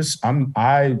doing, I'm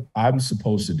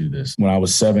supposed to do this. When I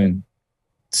was 7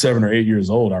 or 8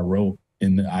 years old, I wrote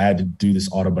and I had to do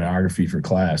this autobiography for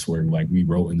class where like we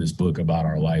wrote in this book about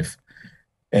our life.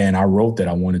 And I wrote that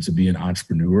I wanted to be an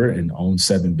entrepreneur and own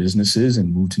 7 businesses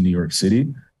and move to New York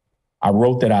City. I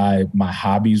wrote that my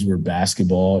hobbies were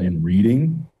basketball and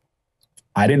reading.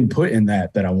 I didn't put in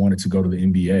that I wanted to go to the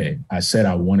NBA. I said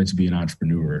I wanted to be an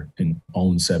entrepreneur and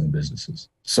own 7 businesses.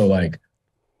 So like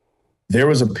there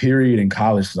was a period in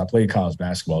college, because I played college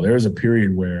basketball, there was a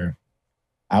period where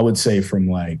I would say from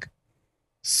like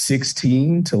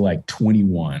 16 to like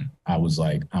 21, I was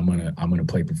like, I'm gonna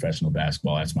play professional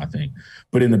basketball. That's my thing.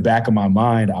 But in the back of my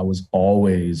mind, I was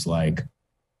always like,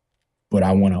 but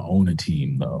I want to own a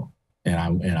team though. And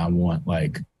I want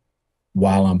like,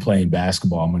 while I'm playing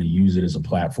basketball, I'm going to use it as a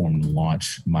platform to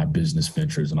launch my business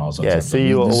ventures and all sorts of stuff. So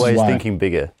you were always thinking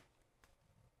bigger.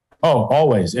 Oh,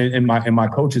 always. And my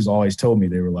coaches always told me,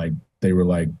 they were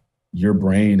like, your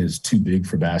brain is too big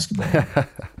for basketball.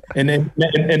 and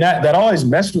that always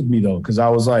messed with me though, because I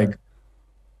was like,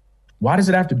 why does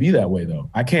it have to be that way though?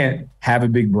 I can't have a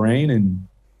big brain and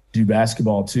do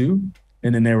basketball too.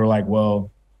 And then they were like,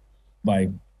 well, like,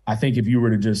 I think if you were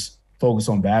to just focus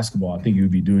on basketball, I think you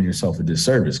would be doing yourself a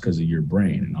disservice because of your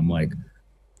brain. And I'm like,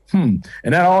 And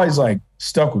that always like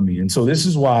stuck with me. And so this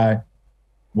is why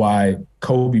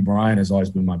Kobe Bryant has always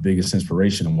been my biggest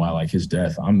inspiration, and why like his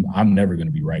death, I'm never going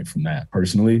to be right from that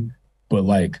personally. But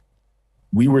like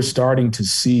we were starting to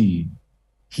see,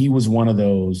 he was one of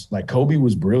those, like Kobe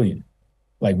was brilliant.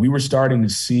 Like we were starting to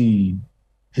see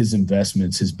his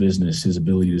investments, his business, his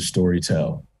ability to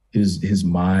storytell, his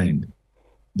mind,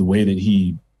 the way that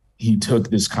he took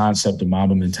this concept of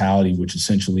Mamba mentality, which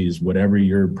essentially is whatever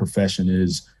your profession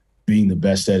is, being the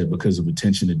best at it because of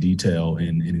attention to detail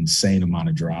and an insane amount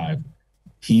of drive.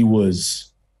 He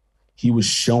was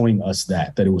showing us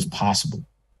that it was possible.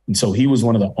 And so he was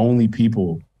one of the only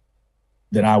people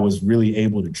that I was really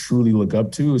able to truly look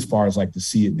up to as far as like the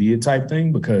see it, be it type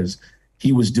thing, because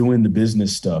he was doing the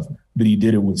business stuff, but he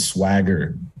did it with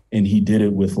swagger, and he did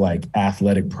it with like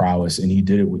athletic prowess, and he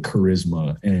did it with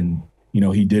charisma, and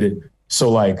he did it.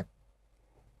 So like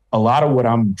a lot of what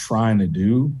I'm trying to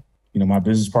do, my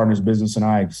business partner's business and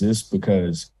I exist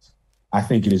because I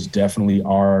think it is definitely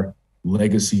our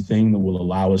legacy thing that will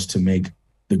allow us to make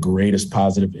the greatest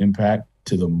positive impact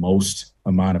to the most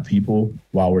amount of people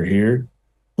while we're here.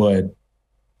 But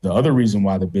the other reason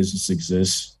why the business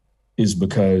exists is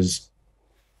because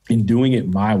in doing it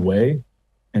my way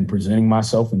and presenting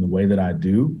myself in the way that I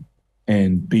do,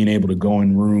 and being able to go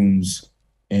in rooms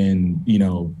and,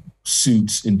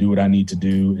 suits and do what I need to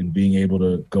do, and being able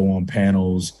to go on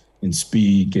panels and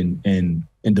speak and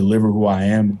deliver who I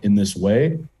am in this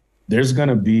way, there's going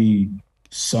to be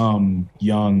some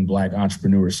young Black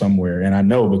entrepreneur somewhere. And I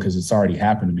know because it's already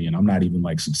happened to me, and I'm not even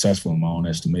like successful in my own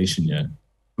estimation yet,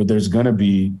 but there's going to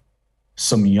be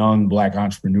some young Black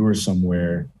entrepreneur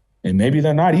somewhere. And maybe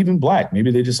they're not even Black. Maybe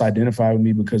they just identify with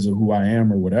me because of who I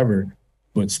am or whatever,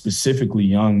 but specifically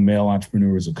young male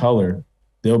entrepreneurs of color,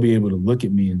 they'll be able to look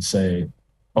at me and say,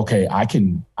 okay, I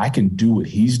can do what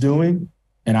he's doing,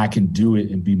 and I can do it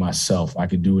and be myself. I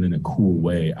can do it in a cool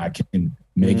way. I can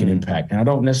make an impact. And I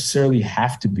don't necessarily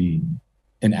have to be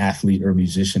an athlete or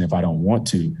musician if I don't want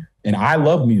to. And I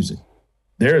love music.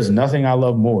 There is nothing I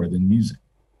love more than music.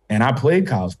 And I played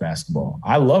college basketball.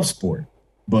 I love sport,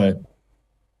 but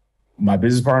my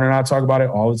business partner and I talk about it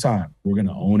all the time. We're going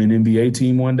to own an NBA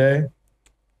team one day,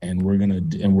 and we're going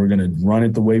to run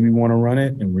it the way we want to run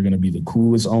it. And we're going to be the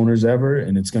coolest owners ever.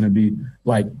 And it's going to be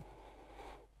like,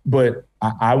 but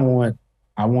I want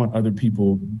other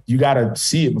people, you got to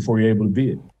see it before you're able to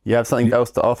be it. You have something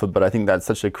else to offer, but I think that's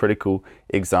such a critical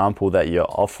example that you're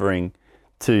offering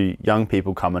to young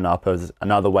people coming up as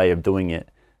another way of doing it.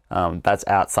 That's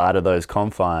outside of those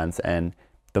confines, and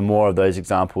the more of those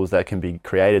examples that can be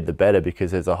created, the better,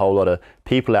 because there's a whole lot of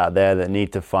people out there that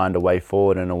need to find a way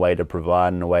forward and a way to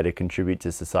provide and a way to contribute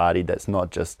to society that's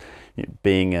not just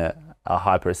being a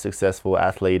hyper successful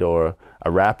athlete or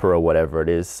a rapper or whatever it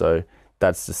is. So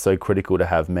that's just so critical to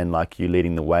have men like you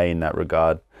leading the way in that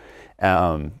regard.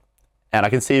 And I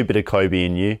can see a bit of Kobe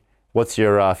in you. What's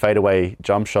your fadeaway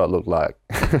jump shot look like?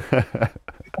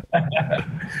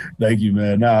 Thank you,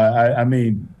 man. No, I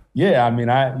mean,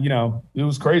 it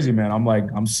was crazy, man. I'm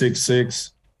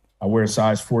 6'6". I wear a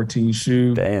size 14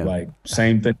 shoe. Damn. Like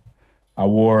same thing. I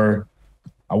wore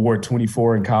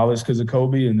 24 in college because of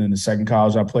Kobe. And then the second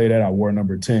college I played at, I wore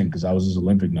number 10 because I was his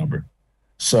Olympic number.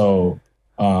 So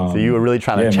you were really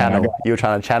trying to channel. You were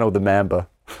trying to channel the Mamba.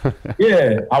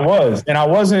 Yeah, I was, and I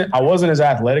wasn't as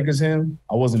athletic as him.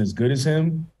 I wasn't as good as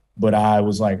him, but I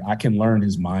was like, I can learn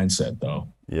his mindset though.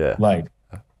 Yeah, like,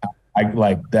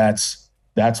 that's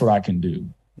what I can do.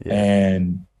 Yeah.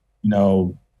 you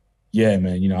know, yeah,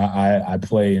 man, I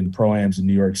play in pro-ams in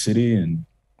New York City, and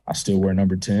I still wear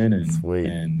number 10, Sweet.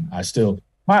 and I still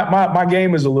my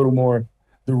game is a little more.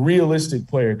 The realistic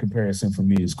player comparison for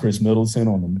me is Chris Middleton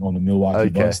on the Milwaukee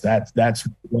Okay. Bucks. That's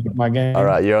my All game.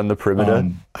 right, you're on the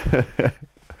perimeter.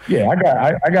 Yeah,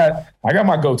 I got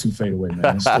my go-to fadeaway,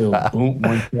 man. It's still boom,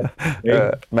 one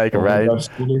step, Make it rain.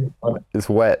 It's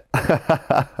wet.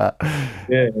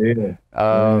 Yeah.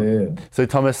 So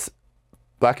Thomas,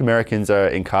 Black Americans are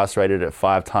incarcerated at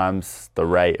 5 times the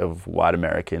rate of white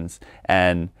Americans,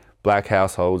 and Black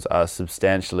households are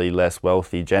substantially less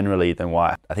wealthy generally than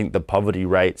white. I think the poverty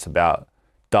rate's about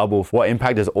double. What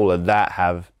impact does all of that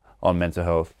have on mental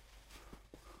health?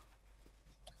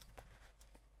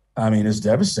 I mean, it's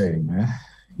devastating, man.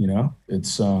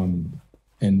 It's and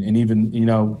even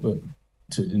but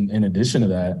in addition to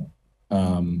that,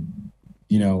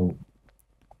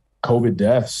 COVID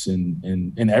deaths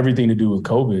and everything to do with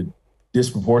COVID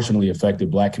disproportionately affected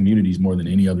Black communities more than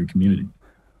any other community.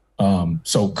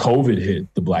 So COVID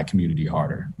hit the Black community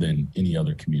harder than any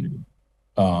other community.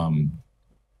 And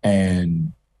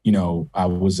I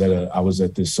was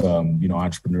at this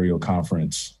entrepreneurial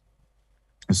conference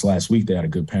this last week. They had a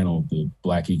good panel of the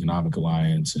Black Economic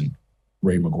Alliance, and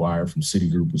Ray McGuire from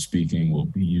Citigroup was speaking. Well,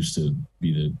 he used to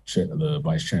be the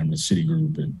vice chairman of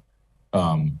Citigroup,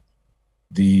 and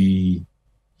the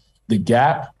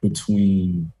gap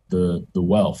between the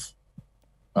wealth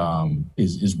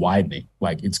is widening.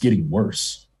 Like, it's getting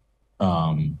worse.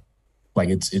 Like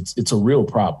it's a real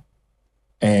problem,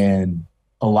 and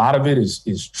a lot of it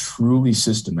is truly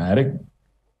systematic.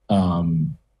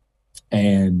 And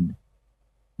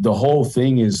the whole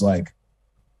thing is like,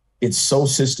 it's so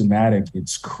systematic,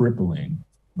 it's crippling,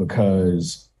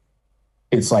 because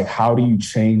it's like, how do you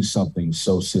change something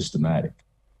so systematic?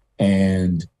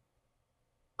 And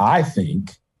I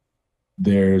think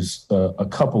there's a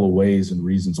couple of ways and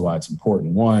reasons why it's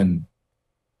important. One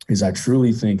is, I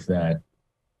truly think that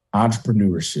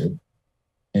entrepreneurship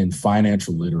and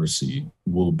financial literacy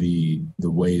will be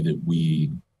the way that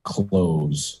we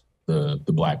close the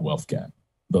Black wealth gap,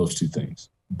 those two things.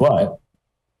 But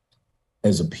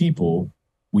as a people,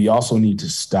 we also need to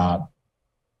stop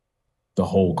the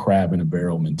whole crab in a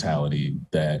barrel mentality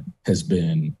that has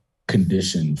been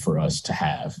conditioned for us to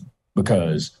have,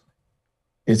 because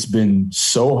it's been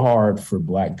so hard for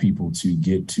Black people to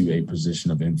get to a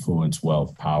position of influence,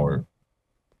 wealth, power,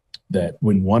 that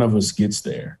when one of us gets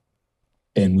there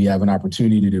and we have an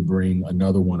opportunity to bring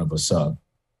another one of us up,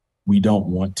 we don't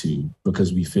want to,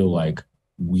 because we feel like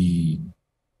we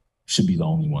should be the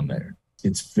only one there.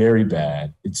 It's very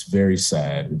bad. It's very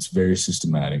sad. It's very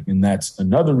systematic. And that's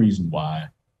another reason why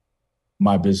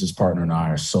my business partner and I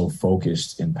are so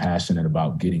focused and passionate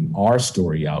about getting our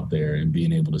story out there and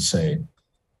being able to say,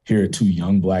 here are 2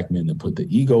 young Black men that put the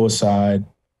ego aside,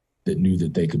 that knew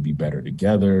that they could be better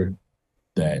together,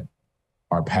 that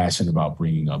are passionate about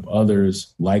bringing up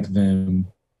others like them,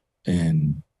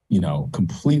 and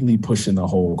completely pushing the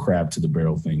whole crab to the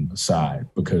barrel thing aside,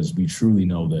 because we truly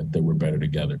know that we're better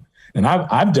together. And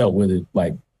I've dealt with it,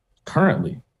 like,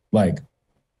 currently, like,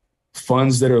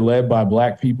 funds that are led by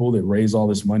Black people that raise all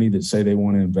this money, that say they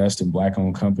want to invest in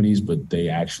Black-owned companies, but they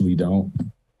actually don't,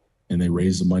 and they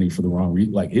raise the money for the wrong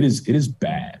reason. Like, it is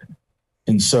bad.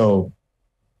 And so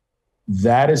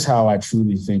that is how I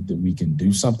truly think that we can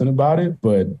do something about it.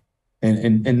 But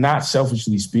and not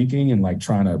selfishly speaking and like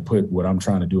trying to put what I'm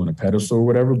trying to do on a pedestal or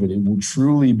whatever, but it will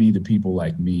truly be the people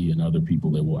like me and other people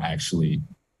that will actually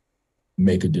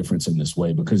make a difference in this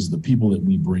way, because the people that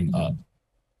we bring up,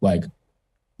 like,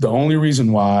 the only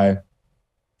reason why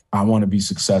I want to be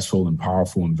successful and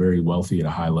powerful and very wealthy at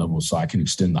a high level, so I can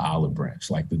extend the olive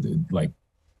branch,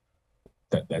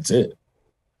 that's it.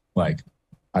 Like,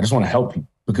 I just want to help people,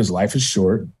 because life is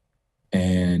short,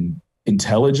 and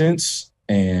intelligence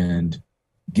and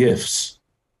gifts,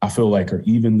 I feel like, are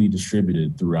evenly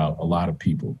distributed throughout a lot of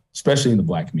people, especially in the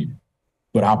Black community.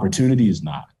 But opportunity is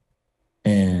not.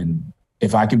 And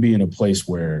if I can be in a place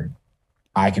where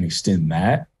I can extend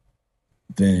that,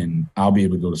 then I'll be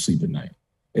able to go to sleep at night.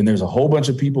 And there's a whole bunch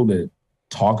of people that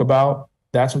talk about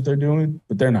that's what they're doing,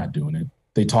 but they're not doing it.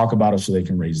 They talk about it so they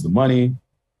can raise the money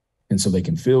and so they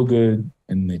can feel good,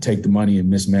 and they take the money and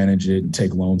mismanage it and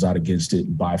take loans out against it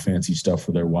and buy fancy stuff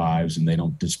for their wives, and they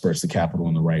don't disperse the capital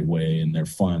in the right way, and their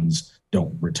funds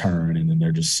don't return, and then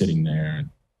they're just sitting there. And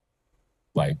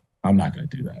like, I'm not going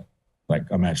to do that. Like,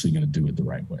 I'm actually going to do it the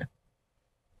right way.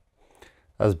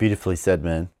 That was beautifully said,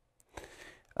 man.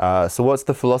 So what's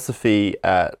the philosophy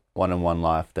at One in One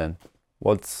Life then?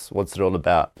 What's it all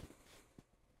about?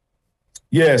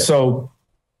 Yeah, so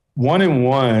One in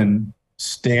One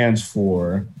stands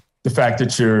for the fact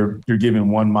that you're given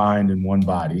one mind and one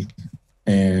body,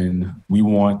 and we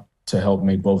want to help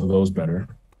make both of those better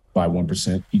by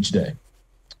 1% each day.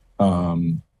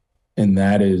 And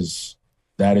that is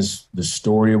the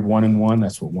story of 1 in 1.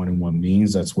 That's what 1 in 1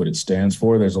 means. That's what it stands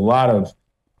for. There's a lot of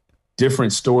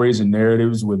different stories and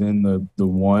narratives within the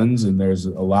ones, and there's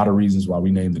a lot of reasons why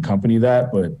we named the company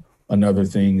that. But another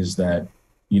thing is that,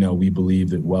 we believe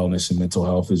that wellness and mental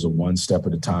health is a one step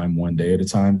at a time, one day at a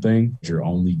time thing. You're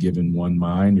only given one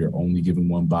mind, you're only given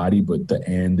one body, but the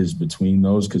and is between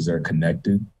those because they're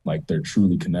connected, like they're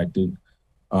truly connected.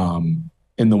 And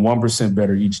the 1%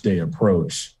 better each day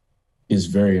approach is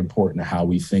very important to how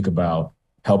we think about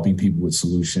helping people with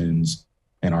solutions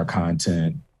and our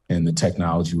content and the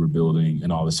technology we're building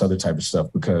and all this other type of stuff,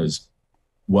 because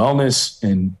wellness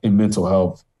and mental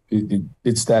health,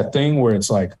 it's that thing where it's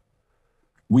like,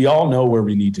 we all know where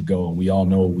we need to go and we all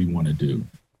know what we want to do.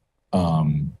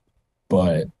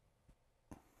 But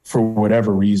for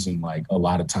whatever reason, like a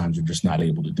lot of times we're just not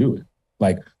able to do it.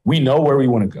 Like we know where we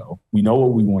want to go. We know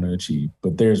what we want to achieve,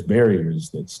 but there's barriers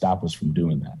that stop us from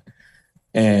doing that.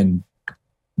 And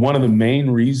one of the main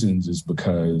reasons is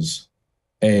because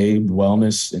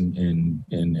wellness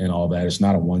and all that is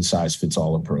not a one size fits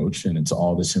all approach. And it's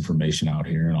all this information out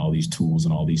here and all these tools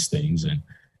and all these things. And,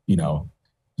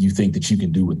 you think that you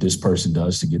can do what this person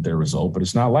does to get their result, but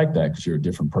it's not like that because you're a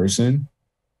different person.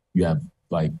 You're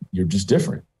just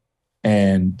different.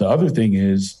 And the other thing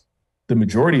is the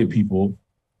majority of people,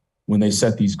 when they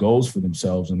set these goals for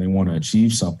themselves and they want to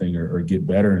achieve something or get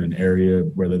better in an area,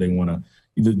 whether they want to,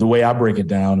 the way I break it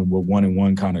down and what 1 in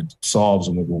 1 kind of solves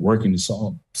and what we're working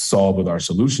to solve with our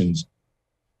solutions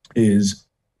is,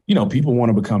 people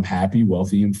want to become happy,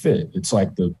 wealthy, and fit. It's like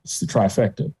it's the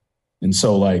trifecta. And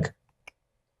so like,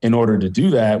 in order to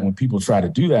do that, when people try to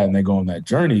do that and they go on that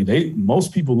journey,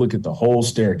 most people look at the whole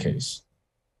staircase.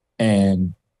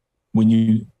 And when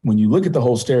you look at the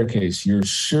whole staircase, you're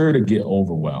sure to get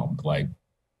overwhelmed. Like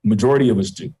majority of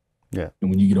us do. Yeah. And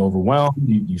when you get overwhelmed,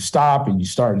 you stop and you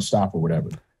start and stop or whatever.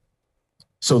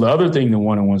 So the other thing that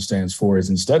 1 in 1 stands for is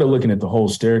instead of looking at the whole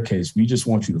staircase, we just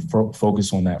want you to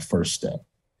focus on that first step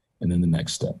and then the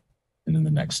next step and then the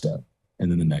next step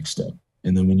and then the next step.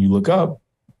 And then when you look up,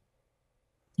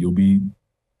 you'll be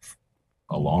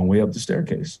a long way up the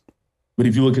staircase. But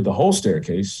if you look at the whole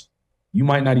staircase, you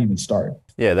might not even start.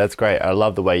 Yeah, that's great. I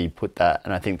love the way you put that.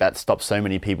 And I think that stops so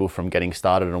many people from getting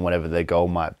started on whatever their goal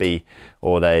might be,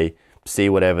 or they see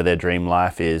whatever their dream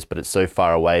life is, but it's so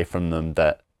far away from them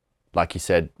that, like you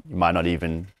said, you might not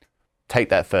even take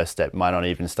that first step, might not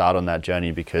even start on that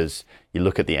journey because you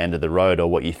look at the end of the road or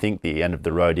what you think the end of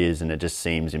the road is and it just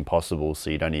seems impossible,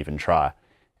 so you don't even try.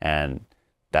 And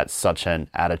that's such an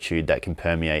attitude that can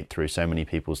permeate through so many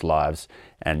people's lives,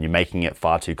 and you're making it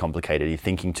far too complicated. You're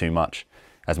thinking too much.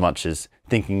 As much as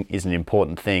thinking is an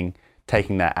important thing,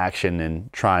 taking that action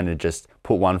and trying to just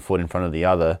put one foot in front of the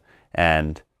other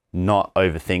and not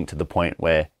overthink to the point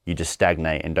where you just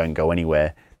stagnate and don't go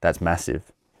anywhere, that's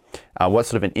massive. What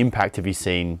sort of an impact have you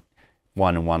seen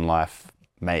 1 in 1 Life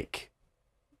make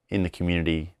in the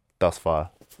community thus far?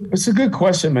 It's a good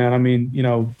question, man. I mean,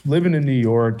 living in New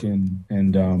York and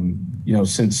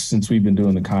since we've been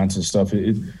doing the content stuff,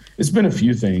 it's been a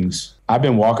few things. I've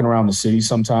been walking around the city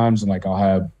sometimes and like I'll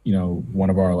have, one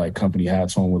of our like company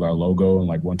hats on with our logo. And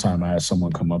like one time I had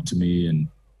someone come up to me and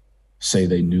say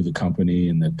they knew the company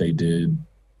and that they did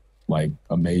like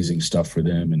amazing stuff for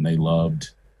them and they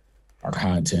loved our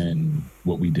content and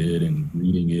what we did and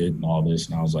reading it and all this.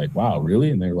 And I was like, wow,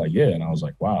 really? And they were like, yeah. And I was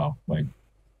like, wow, like,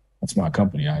 that's my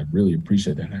company. I really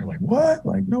appreciate that. And they're like, what?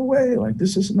 Like, no way. Like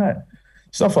this and that.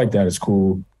 Stuff like that is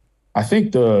cool. I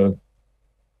think the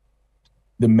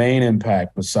main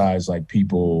impact besides like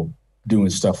people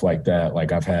doing stuff like that,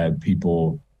 like I've had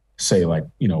people say like,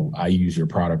 I use your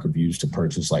product reviews to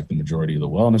purchase like the majority of the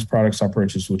wellness products I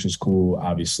purchase, which is cool.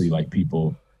 Obviously, like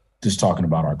people just talking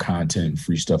about our content,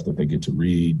 free stuff that they get to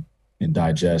read and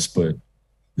digest. But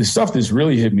the stuff that's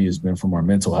really hit me has been from our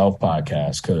mental health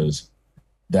podcast, because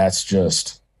that's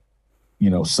just,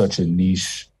 such a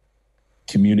niche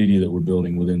community that we're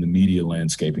building within the media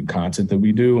landscape and content that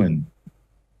we do. And,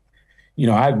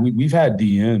 we've had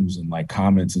DMs and like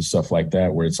comments and stuff like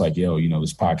that where it's like, yo,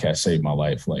 this podcast saved my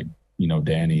life. Like,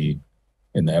 Danny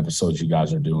and the episodes you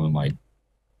guys are doing, like,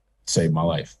 saved my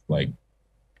life. Like,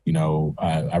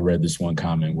 I read this one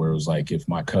comment where it was like, if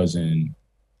my cousin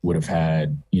would have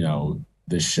had,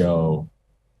 this show,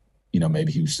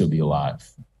 maybe he would still be alive.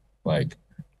 Like,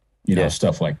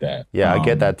 stuff like that. Yeah, I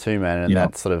get that too, man. And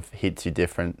that sort of hits you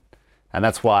different. And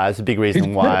that's why, it's a big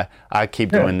reason why I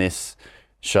keep doing this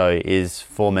show is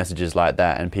for messages like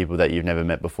that and people that you've never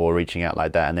met before reaching out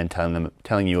like that, and then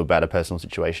telling you about a personal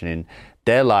situation in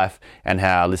their life, and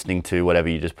how listening to whatever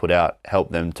you just put out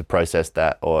help them to process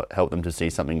that or help them to see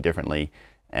something differently.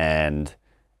 And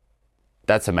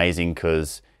that's amazing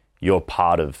because you're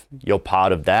part of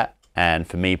that. And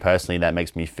for me personally, that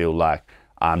makes me feel like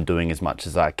I'm doing as much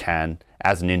as I can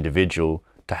as an individual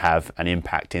to have an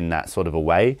impact in that sort of a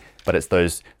way. But it's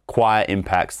those quiet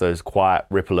impacts, those quiet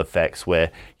ripple effects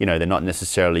where, they're not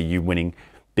necessarily you winning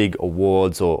big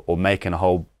awards or making a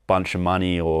whole bunch of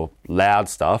money or loud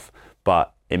stuff,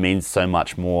 but it means so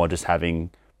much more just having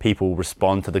people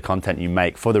respond to the content you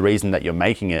make for the reason that you're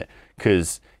making it.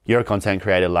 Because you're a content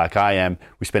creator like I am.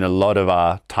 We spend a lot of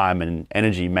our time and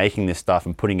energy making this stuff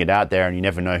and putting it out there, and you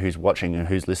never know who's watching and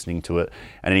who's listening to it.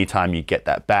 And anytime you get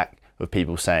that back of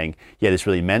people saying, yeah, this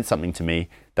really meant something to me,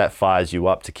 that fires you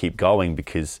up to keep going,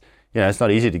 because it's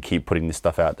not easy to keep putting this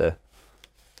stuff out there.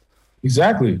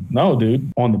 Exactly. No,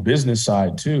 dude. On the business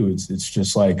side too, it's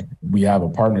just like we have a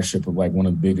partnership with like one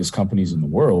of the biggest companies in the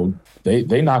world.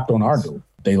 They knocked on our door.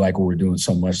 They like what we're doing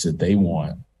so much that they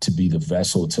want to be the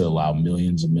vessel to allow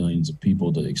millions and millions of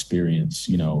people to experience,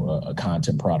 a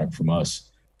content product from us.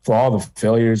 For all the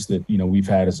failures that, we've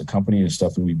had as a company and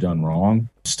stuff that we've done wrong,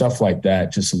 stuff like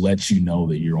that just lets you know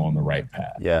that you're on the right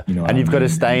path. Yeah. And you've got to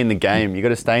stay in the game. You've got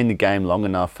to stay in the game long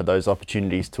enough for those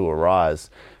opportunities to arise,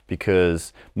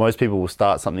 because most people will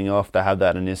start something off. They have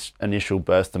that initial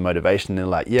burst of motivation. They're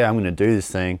like, yeah, I'm going to do this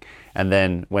thing. And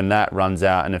then when that runs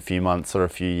out in a few months or a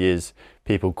few years,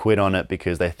 people quit on it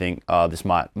because they think, oh, this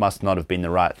must not have been the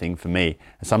right thing for me.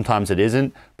 And sometimes it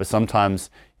isn't, but sometimes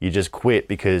you just quit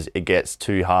because it gets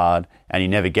too hard and you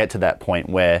never get to that point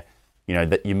where,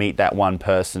 that you meet that one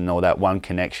person or that one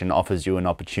connection offers you an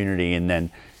opportunity, and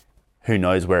then who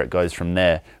knows where it goes from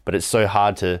there. But it's so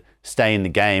hard to stay in the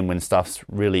game when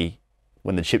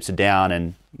when the chips are down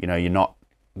and, you're not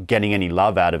getting any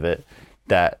love out of it,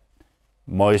 that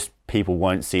most people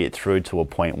won't see it through to a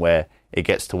point where it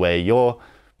gets to where your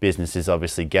business is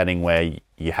obviously getting, where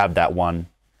you have that one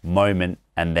moment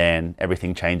and then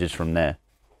everything changes from there.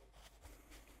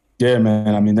 Yeah,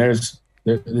 man. I mean,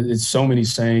 it's so many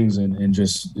sayings and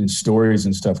just in stories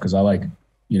and stuff, because I like,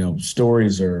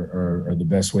 stories are the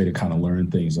best way to kind of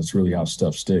learn things. That's really how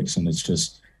stuff sticks. And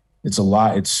it's a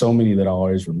lot. It's so many that I'll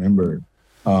always remember.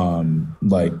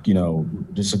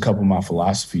 Just a couple of my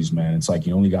philosophies, man. It's like,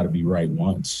 you only got to be right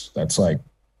once. That's like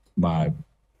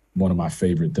one of my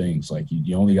favorite things. Like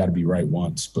you only got to be right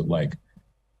once, but like,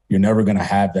 you're never going to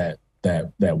have that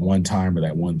one time or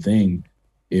that one thing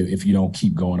if you don't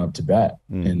keep going up to bat.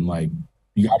 And like,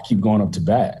 you got to keep going up to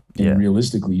bat. And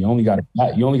realistically, you only got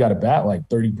to bat like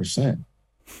 30%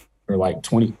 or like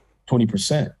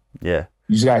 20%. Yeah.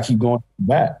 You just got to keep going up to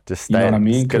bat. Just stay, you know what I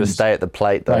mean? Got to stay at the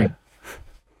plate though. Like,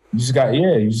 you just got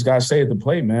to stay at the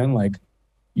plate, man. Like,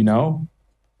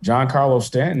 Giancarlo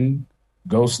Stanton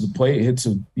goes to the plate, hits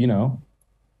a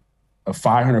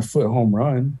 500-foot home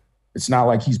run. It's not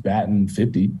like he's batting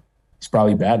 50. He's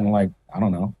probably batting like, I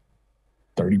don't know,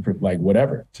 30, like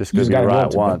whatever. Just because you're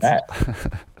right once.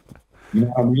 You know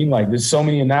what I mean? Like, there's so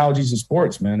many analogies in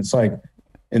sports, man. It's like,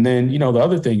 and then, the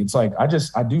other thing, it's like, I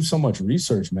do so much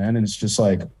research, man. And it's just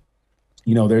like,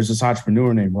 there's this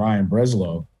entrepreneur named Ryan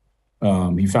Breslow.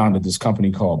 He founded this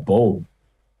company called Bolt.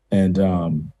 And,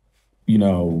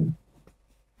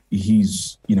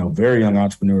 he's, very young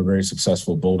entrepreneur, very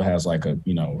successful. Bolt has like a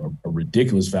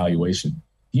ridiculous valuation.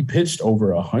 He pitched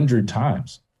over 100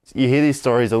 times. You hear these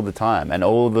stories all the time, and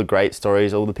all the great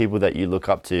stories, all the people that you look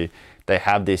up to, they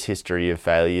have this history of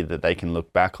failure that they can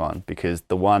look back on, because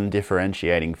the one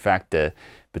differentiating factor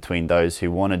between those who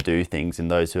want to do things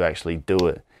and those who actually do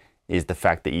it is the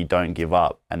fact that you don't give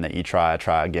up and that you try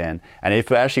again. And if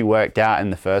it actually worked out in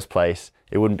the first place,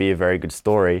 it wouldn't be a very good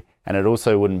story, and it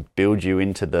also wouldn't build you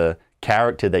into the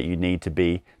character that you need to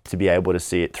be able to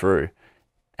see it through.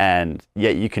 And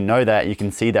yet you can know that, you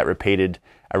can see that repeated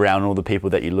around all the people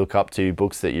that you look up to,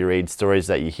 books that you read, stories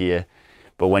that you hear.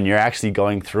 But when you're actually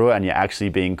going through it and you're actually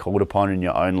being called upon in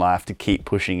your own life to keep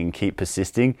pushing and keep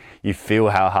persisting, you feel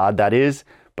how hard that is.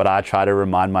 But I try to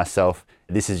remind myself,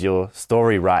 this is your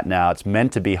story right now. It's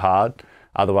meant to be hard.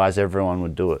 Otherwise, everyone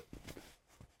would do it.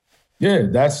 Yeah,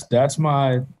 that's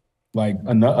my, like,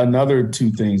 another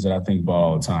two things that I think about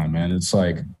all the time, man. It's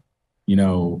like,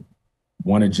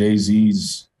 one of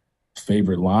Jay-Z's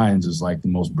favorite lines is like, the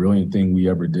most brilliant thing we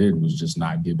ever did was just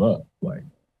not give up. Like,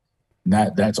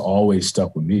 that's always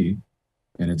stuck with me.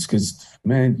 And it's because,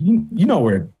 man, you know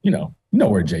where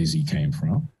Jay-Z came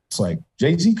from. It's like,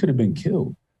 Jay-Z could have been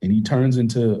killed and he turns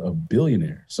into a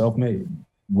billionaire, self-made.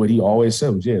 what he always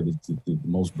said was, the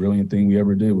most brilliant thing we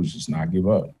ever did was just not give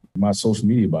up. My social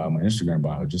media bio, my Instagram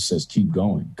bio just says keep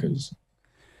going, because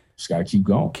just got to keep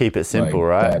going. Keep it simple,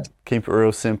 right? Keep it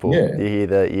real simple. Yeah.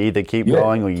 You either keep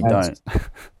going or you don't.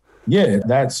 Yeah,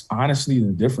 that's honestly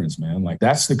the difference, man. Like,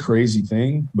 that's the crazy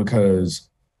thing, because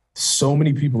so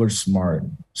many people are smart.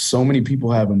 So many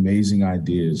people have amazing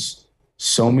ideas.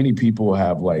 So many people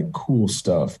have like cool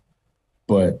stuff,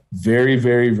 but very,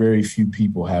 very, very few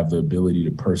people have the ability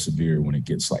to persevere when it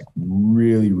gets like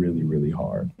really, really, really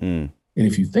hard. And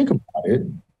if you think about it,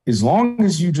 as long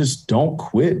as you just don't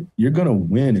quit, you're going to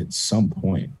win at some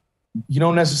point. You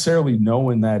don't necessarily know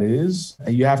when that is,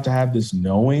 and you have to have this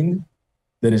knowing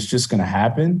that it's just going to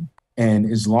happen. And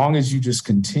as long as you just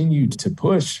continue to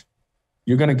push,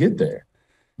 you're going to get there.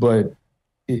 But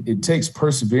it takes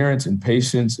perseverance and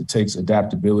patience. It takes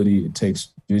adaptability. It takes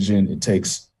vision. It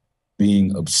takes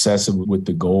being obsessive with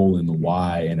the goal and the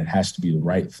why, and it has to be the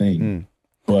right thing.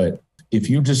 But if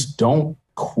you just don't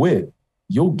quit,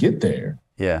 you'll get there.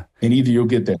 Yeah. And either you'll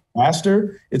get there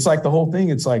faster. It's like the whole thing.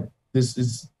 It's like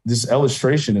this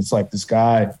illustration. It's like this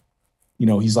guy,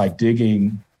 he's like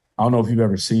digging. I don't know if you've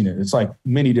ever seen it. It's like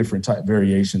many different type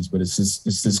variations, but it's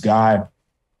this guy.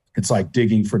 It's like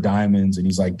digging for diamonds, and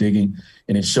he's like digging,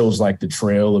 and it shows like the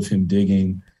trail of him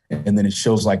digging. And then it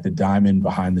shows like the diamond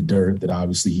behind the dirt that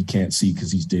obviously he can't see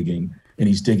because he's digging, and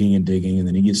he's digging and digging. And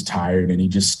then he gets tired and he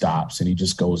just stops and he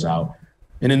just goes out.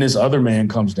 And then this other man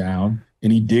comes down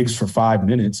and he digs for 5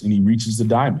 minutes and he reaches the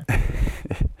diamond.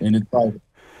 And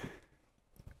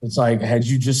it's like, had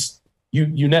you just,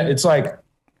 it's like,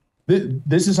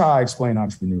 this is how I explain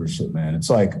entrepreneurship, man. It's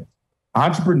like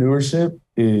entrepreneurship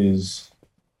is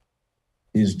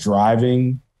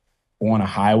driving on a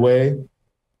highway,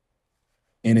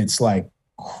 and it's like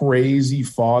crazy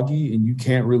foggy and you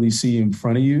can't really see in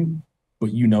front of you,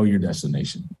 but you know your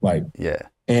destination. Like, yeah.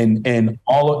 And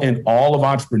all of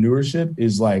entrepreneurship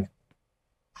is like,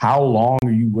 how long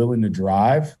are you willing to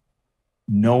drive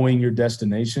knowing your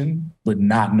destination, but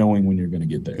not knowing when you're going to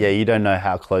get there? Yeah. You don't know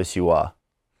how close you are.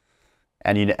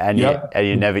 And you're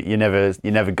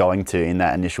never going to in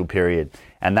that initial period.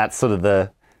 And that's sort of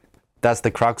that's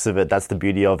the crux of it. That's the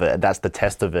beauty of it. That's the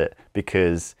test of it,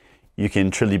 because you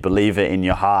can truly believe it in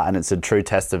your heart, and it's a true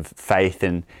test of faith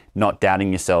and not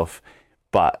doubting yourself.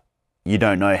 But you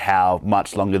don't know how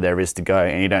much longer there is to go,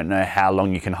 and you don't know how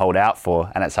long you can hold out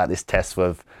for. And it's like this test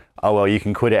of, oh, well, you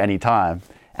can quit at any time.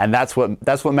 And that's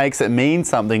what makes it mean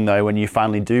something, though, when you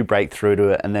finally do break through to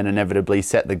it and then inevitably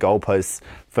set the goalposts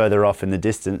further off in the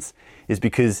distance, is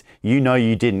because you know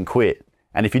you didn't quit.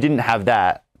 And if you didn't have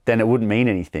that, then it wouldn't mean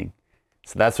anything.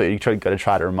 So that's what you've got to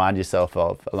try to remind yourself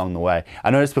of along the way.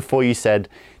 I noticed before you said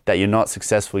that you're not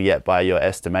successful yet by your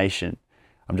estimation.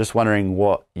 I'm just wondering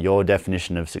what your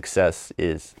definition of success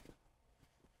is.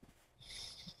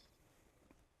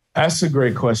 That's a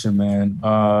great question, man.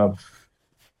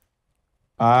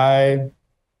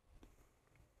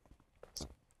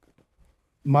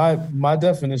 My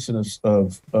definition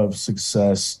of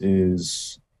success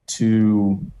is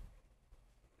to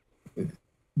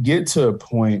get to a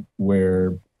point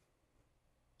where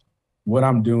what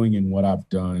I'm doing and what I've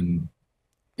done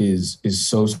is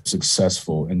so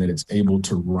successful, and that it's able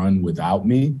to run without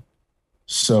me,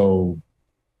 so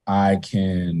I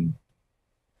can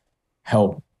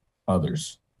help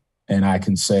others. And I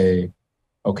can say,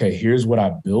 okay, here's what I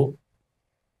built.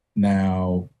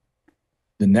 Now,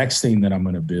 the next thing that I'm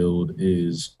going to build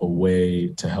is a way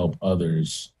to help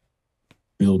others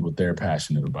build what they're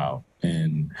passionate about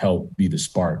and help be the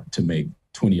spark to make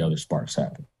 20 other sparks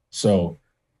happen. So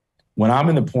when I'm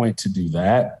in the point to do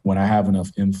that, when I have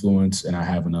enough influence and I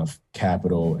have enough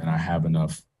capital and I have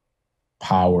enough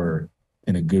power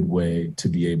in a good way to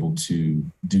be able to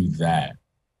do that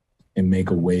and make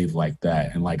a wave like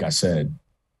that. And like I said,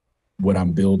 what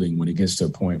I'm building, when it gets to a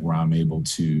point where I'm able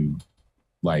to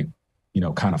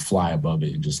kind of fly above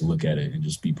it and just look at it and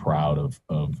just be proud of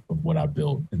what I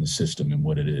built in the system and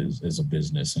what it is as a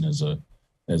business and as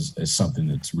something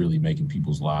that's really making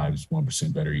people's lives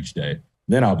 1% better each day,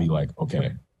 then I'll be like,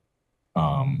 okay.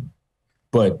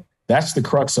 But that's the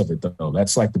crux of it, though.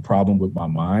 That's like the problem with my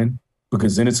mind,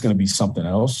 because then it's going to be something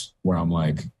else where I'm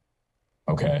like,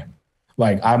 okay,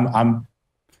 like I'm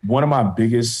one of my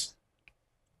biggest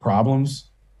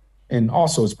problems. And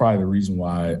also it's probably the reason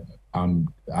why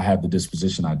I have the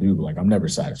disposition I do, but like, I'm never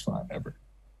satisfied ever,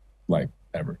 like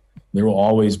ever. There will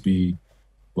always be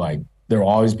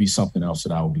something else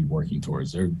that I will be working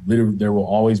towards. There will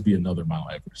always be another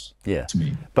Mount Everest. Yeah. To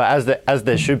me. But as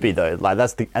there should be, though, like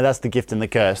that's the gift and the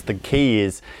curse. The key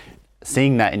is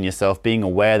seeing that in yourself, being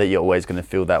aware that you're always going to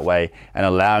feel that way, and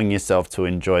allowing yourself to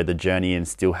enjoy the journey and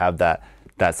still have that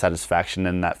satisfaction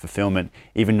and that fulfillment,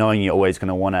 even knowing you're always going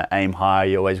to want to aim higher,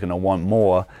 you're always going to want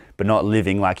more, but not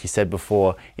living, like you said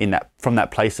before, from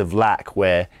that place of lack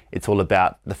where it's all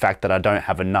about the fact that I don't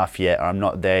have enough yet, or I'm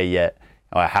not there yet,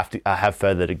 or I have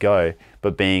further to go,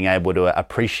 but being able to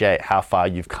appreciate how far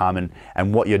you've come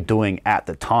and what you're doing at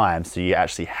the time, so you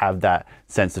actually have that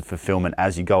sense of fulfillment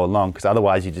as you go along, because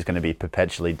otherwise you're just going to be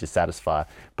perpetually dissatisfied.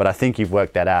 But I think you've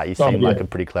worked that out. You seem like a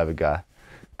pretty clever guy.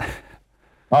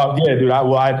 Oh yeah, dude.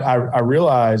 I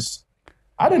realized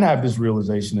I didn't have this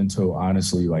realization until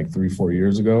honestly like 3-4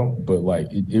 years ago. But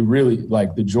like it really,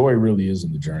 like the joy really is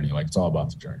in the journey. Like it's all about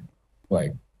the journey.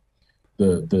 Like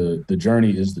the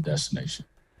journey is the destination.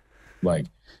 Like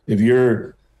if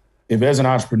as an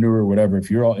entrepreneur or whatever, if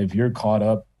you're caught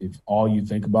up, if all you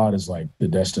think about is like the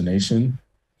destination,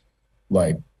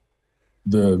 like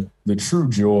the true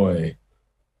joy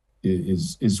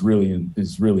is really in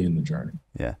the journey.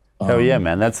 Yeah. Hell yeah,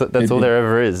 man. That's all there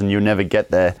ever is, and you'll never get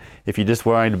there. If you're just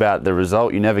worried about the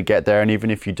result, you never get there. And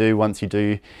even if you do, once you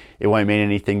do, it won't mean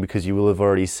anything because you will have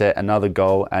already set another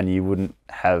goal and you wouldn't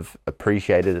have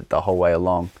appreciated it the whole way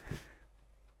along.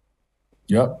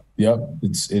 Yep.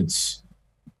 It's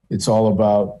all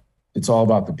about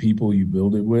the people you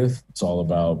build it with. It's all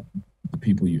about the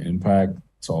people you impact.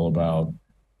 It's all about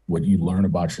what you learn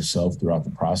about yourself throughout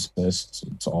the process.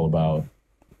 It's all about,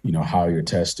 you know, how you're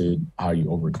tested, how you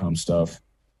overcome stuff.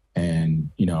 And,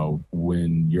 you know,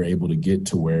 when you're able to get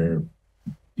to where,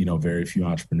 you know, very few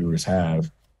entrepreneurs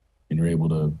have, and you're able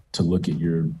to look at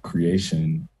your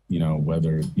creation, you know,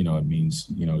 whether, you know, it means,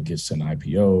 you know, it gets to an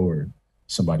IPO or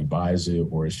somebody buys it,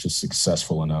 or it's just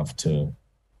successful enough to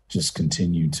just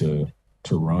continue to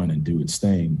run and do its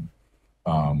thing.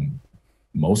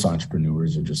 Most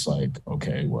entrepreneurs are just like,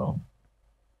 okay, well,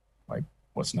 like,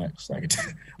 what's next?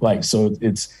 Like, so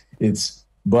it's,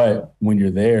 but when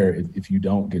you're there, if you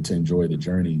don't get to enjoy the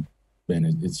journey,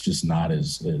 then it's just not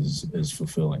as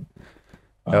fulfilling.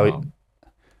 Hell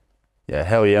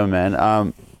yeah,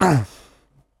 man.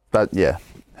 But yeah,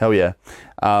 hell yeah.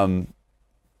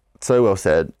 So well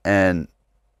said. And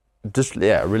just,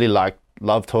 yeah, really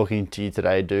love talking to you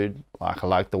today, dude. Like, I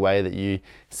like the way that you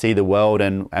see the world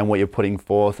and what you're putting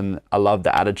forth. And I love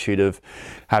the attitude of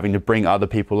having to bring other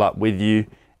people up with you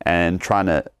and trying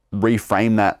to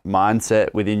reframe that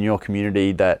mindset within your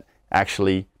community that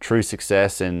actually true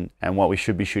success and what we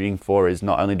should be shooting for is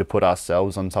not only to put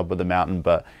ourselves on top of the mountain,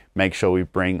 but make sure we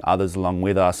bring others along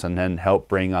with us and then help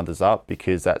bring others up,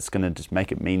 because that's going to just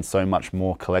make it mean so much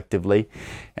more collectively.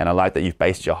 And I like that you've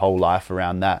based your whole life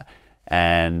around that,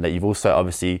 and that you've also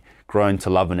obviously grown to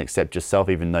love and accept yourself,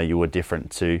 even though you were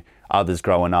different to others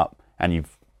growing up, and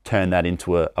you've turned that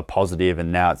into a positive,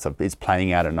 and now it's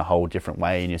playing out in a whole different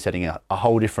way, and you're setting a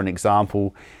whole different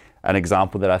example, an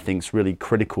example that I think is really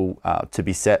critical to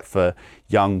be set for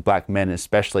young black men,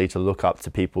 especially to look up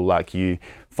to people like you,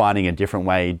 finding a different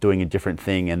way, doing a different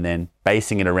thing, and then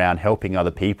basing it around helping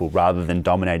other people rather than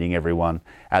dominating everyone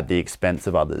at the expense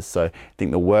of others. So I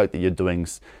think the work that you're doing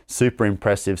is super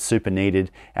impressive, super needed,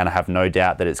 and I have no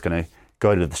doubt that it's going to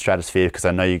go to the stratosphere, because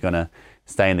I know you're going to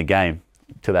stay in the game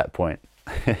to that point.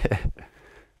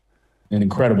 An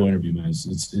incredible interview, man.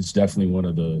 It's definitely one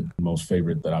of the most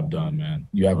favorite that I've done, man.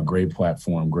 You have a great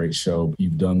platform, great show.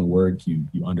 You've done the work. You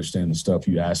understand the stuff.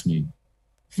 You asked me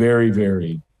very,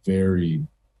 very, very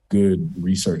good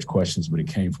research questions, but it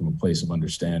came from a place of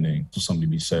understanding. So something to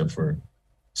be said for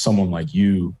someone like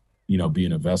you, you know,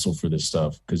 being a vessel for this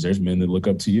stuff, because there's men that look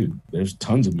up to you. There's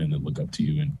tons of men that look up to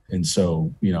you. And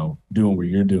so, you know, doing what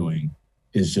you're doing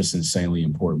is just insanely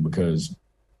important, because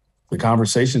the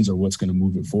conversations are what's going to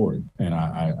move it forward. And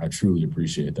I truly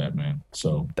appreciate that, man.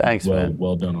 So thanks, man.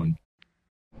 Well done on.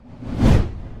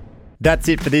 That's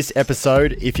it for this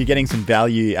episode. If you're getting some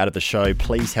value out of the show,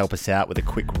 please help us out with a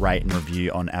quick rate and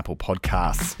review on Apple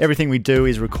Podcasts. Everything we do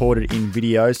is recorded in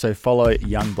video, so follow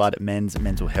Youngblood Men's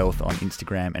Mental Health on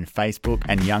Instagram and Facebook,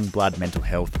 and Youngblood Mental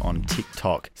Health on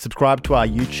TikTok. Subscribe to our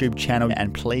YouTube channel,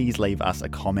 and please leave us a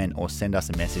comment or send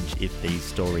us a message if these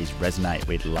stories resonate.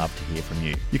 We'd love to hear from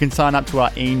you. You can sign up to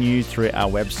our e-news through our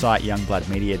website,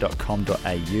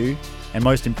 youngbloodmedia.com.au. And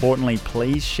most importantly,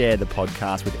 please share the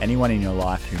podcast with anyone in your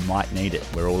life who might need it.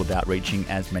 We're all about reaching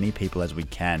as many people as we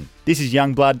can. This is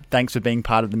Youngblood. Thanks for being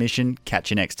part of the mission. Catch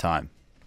you next time.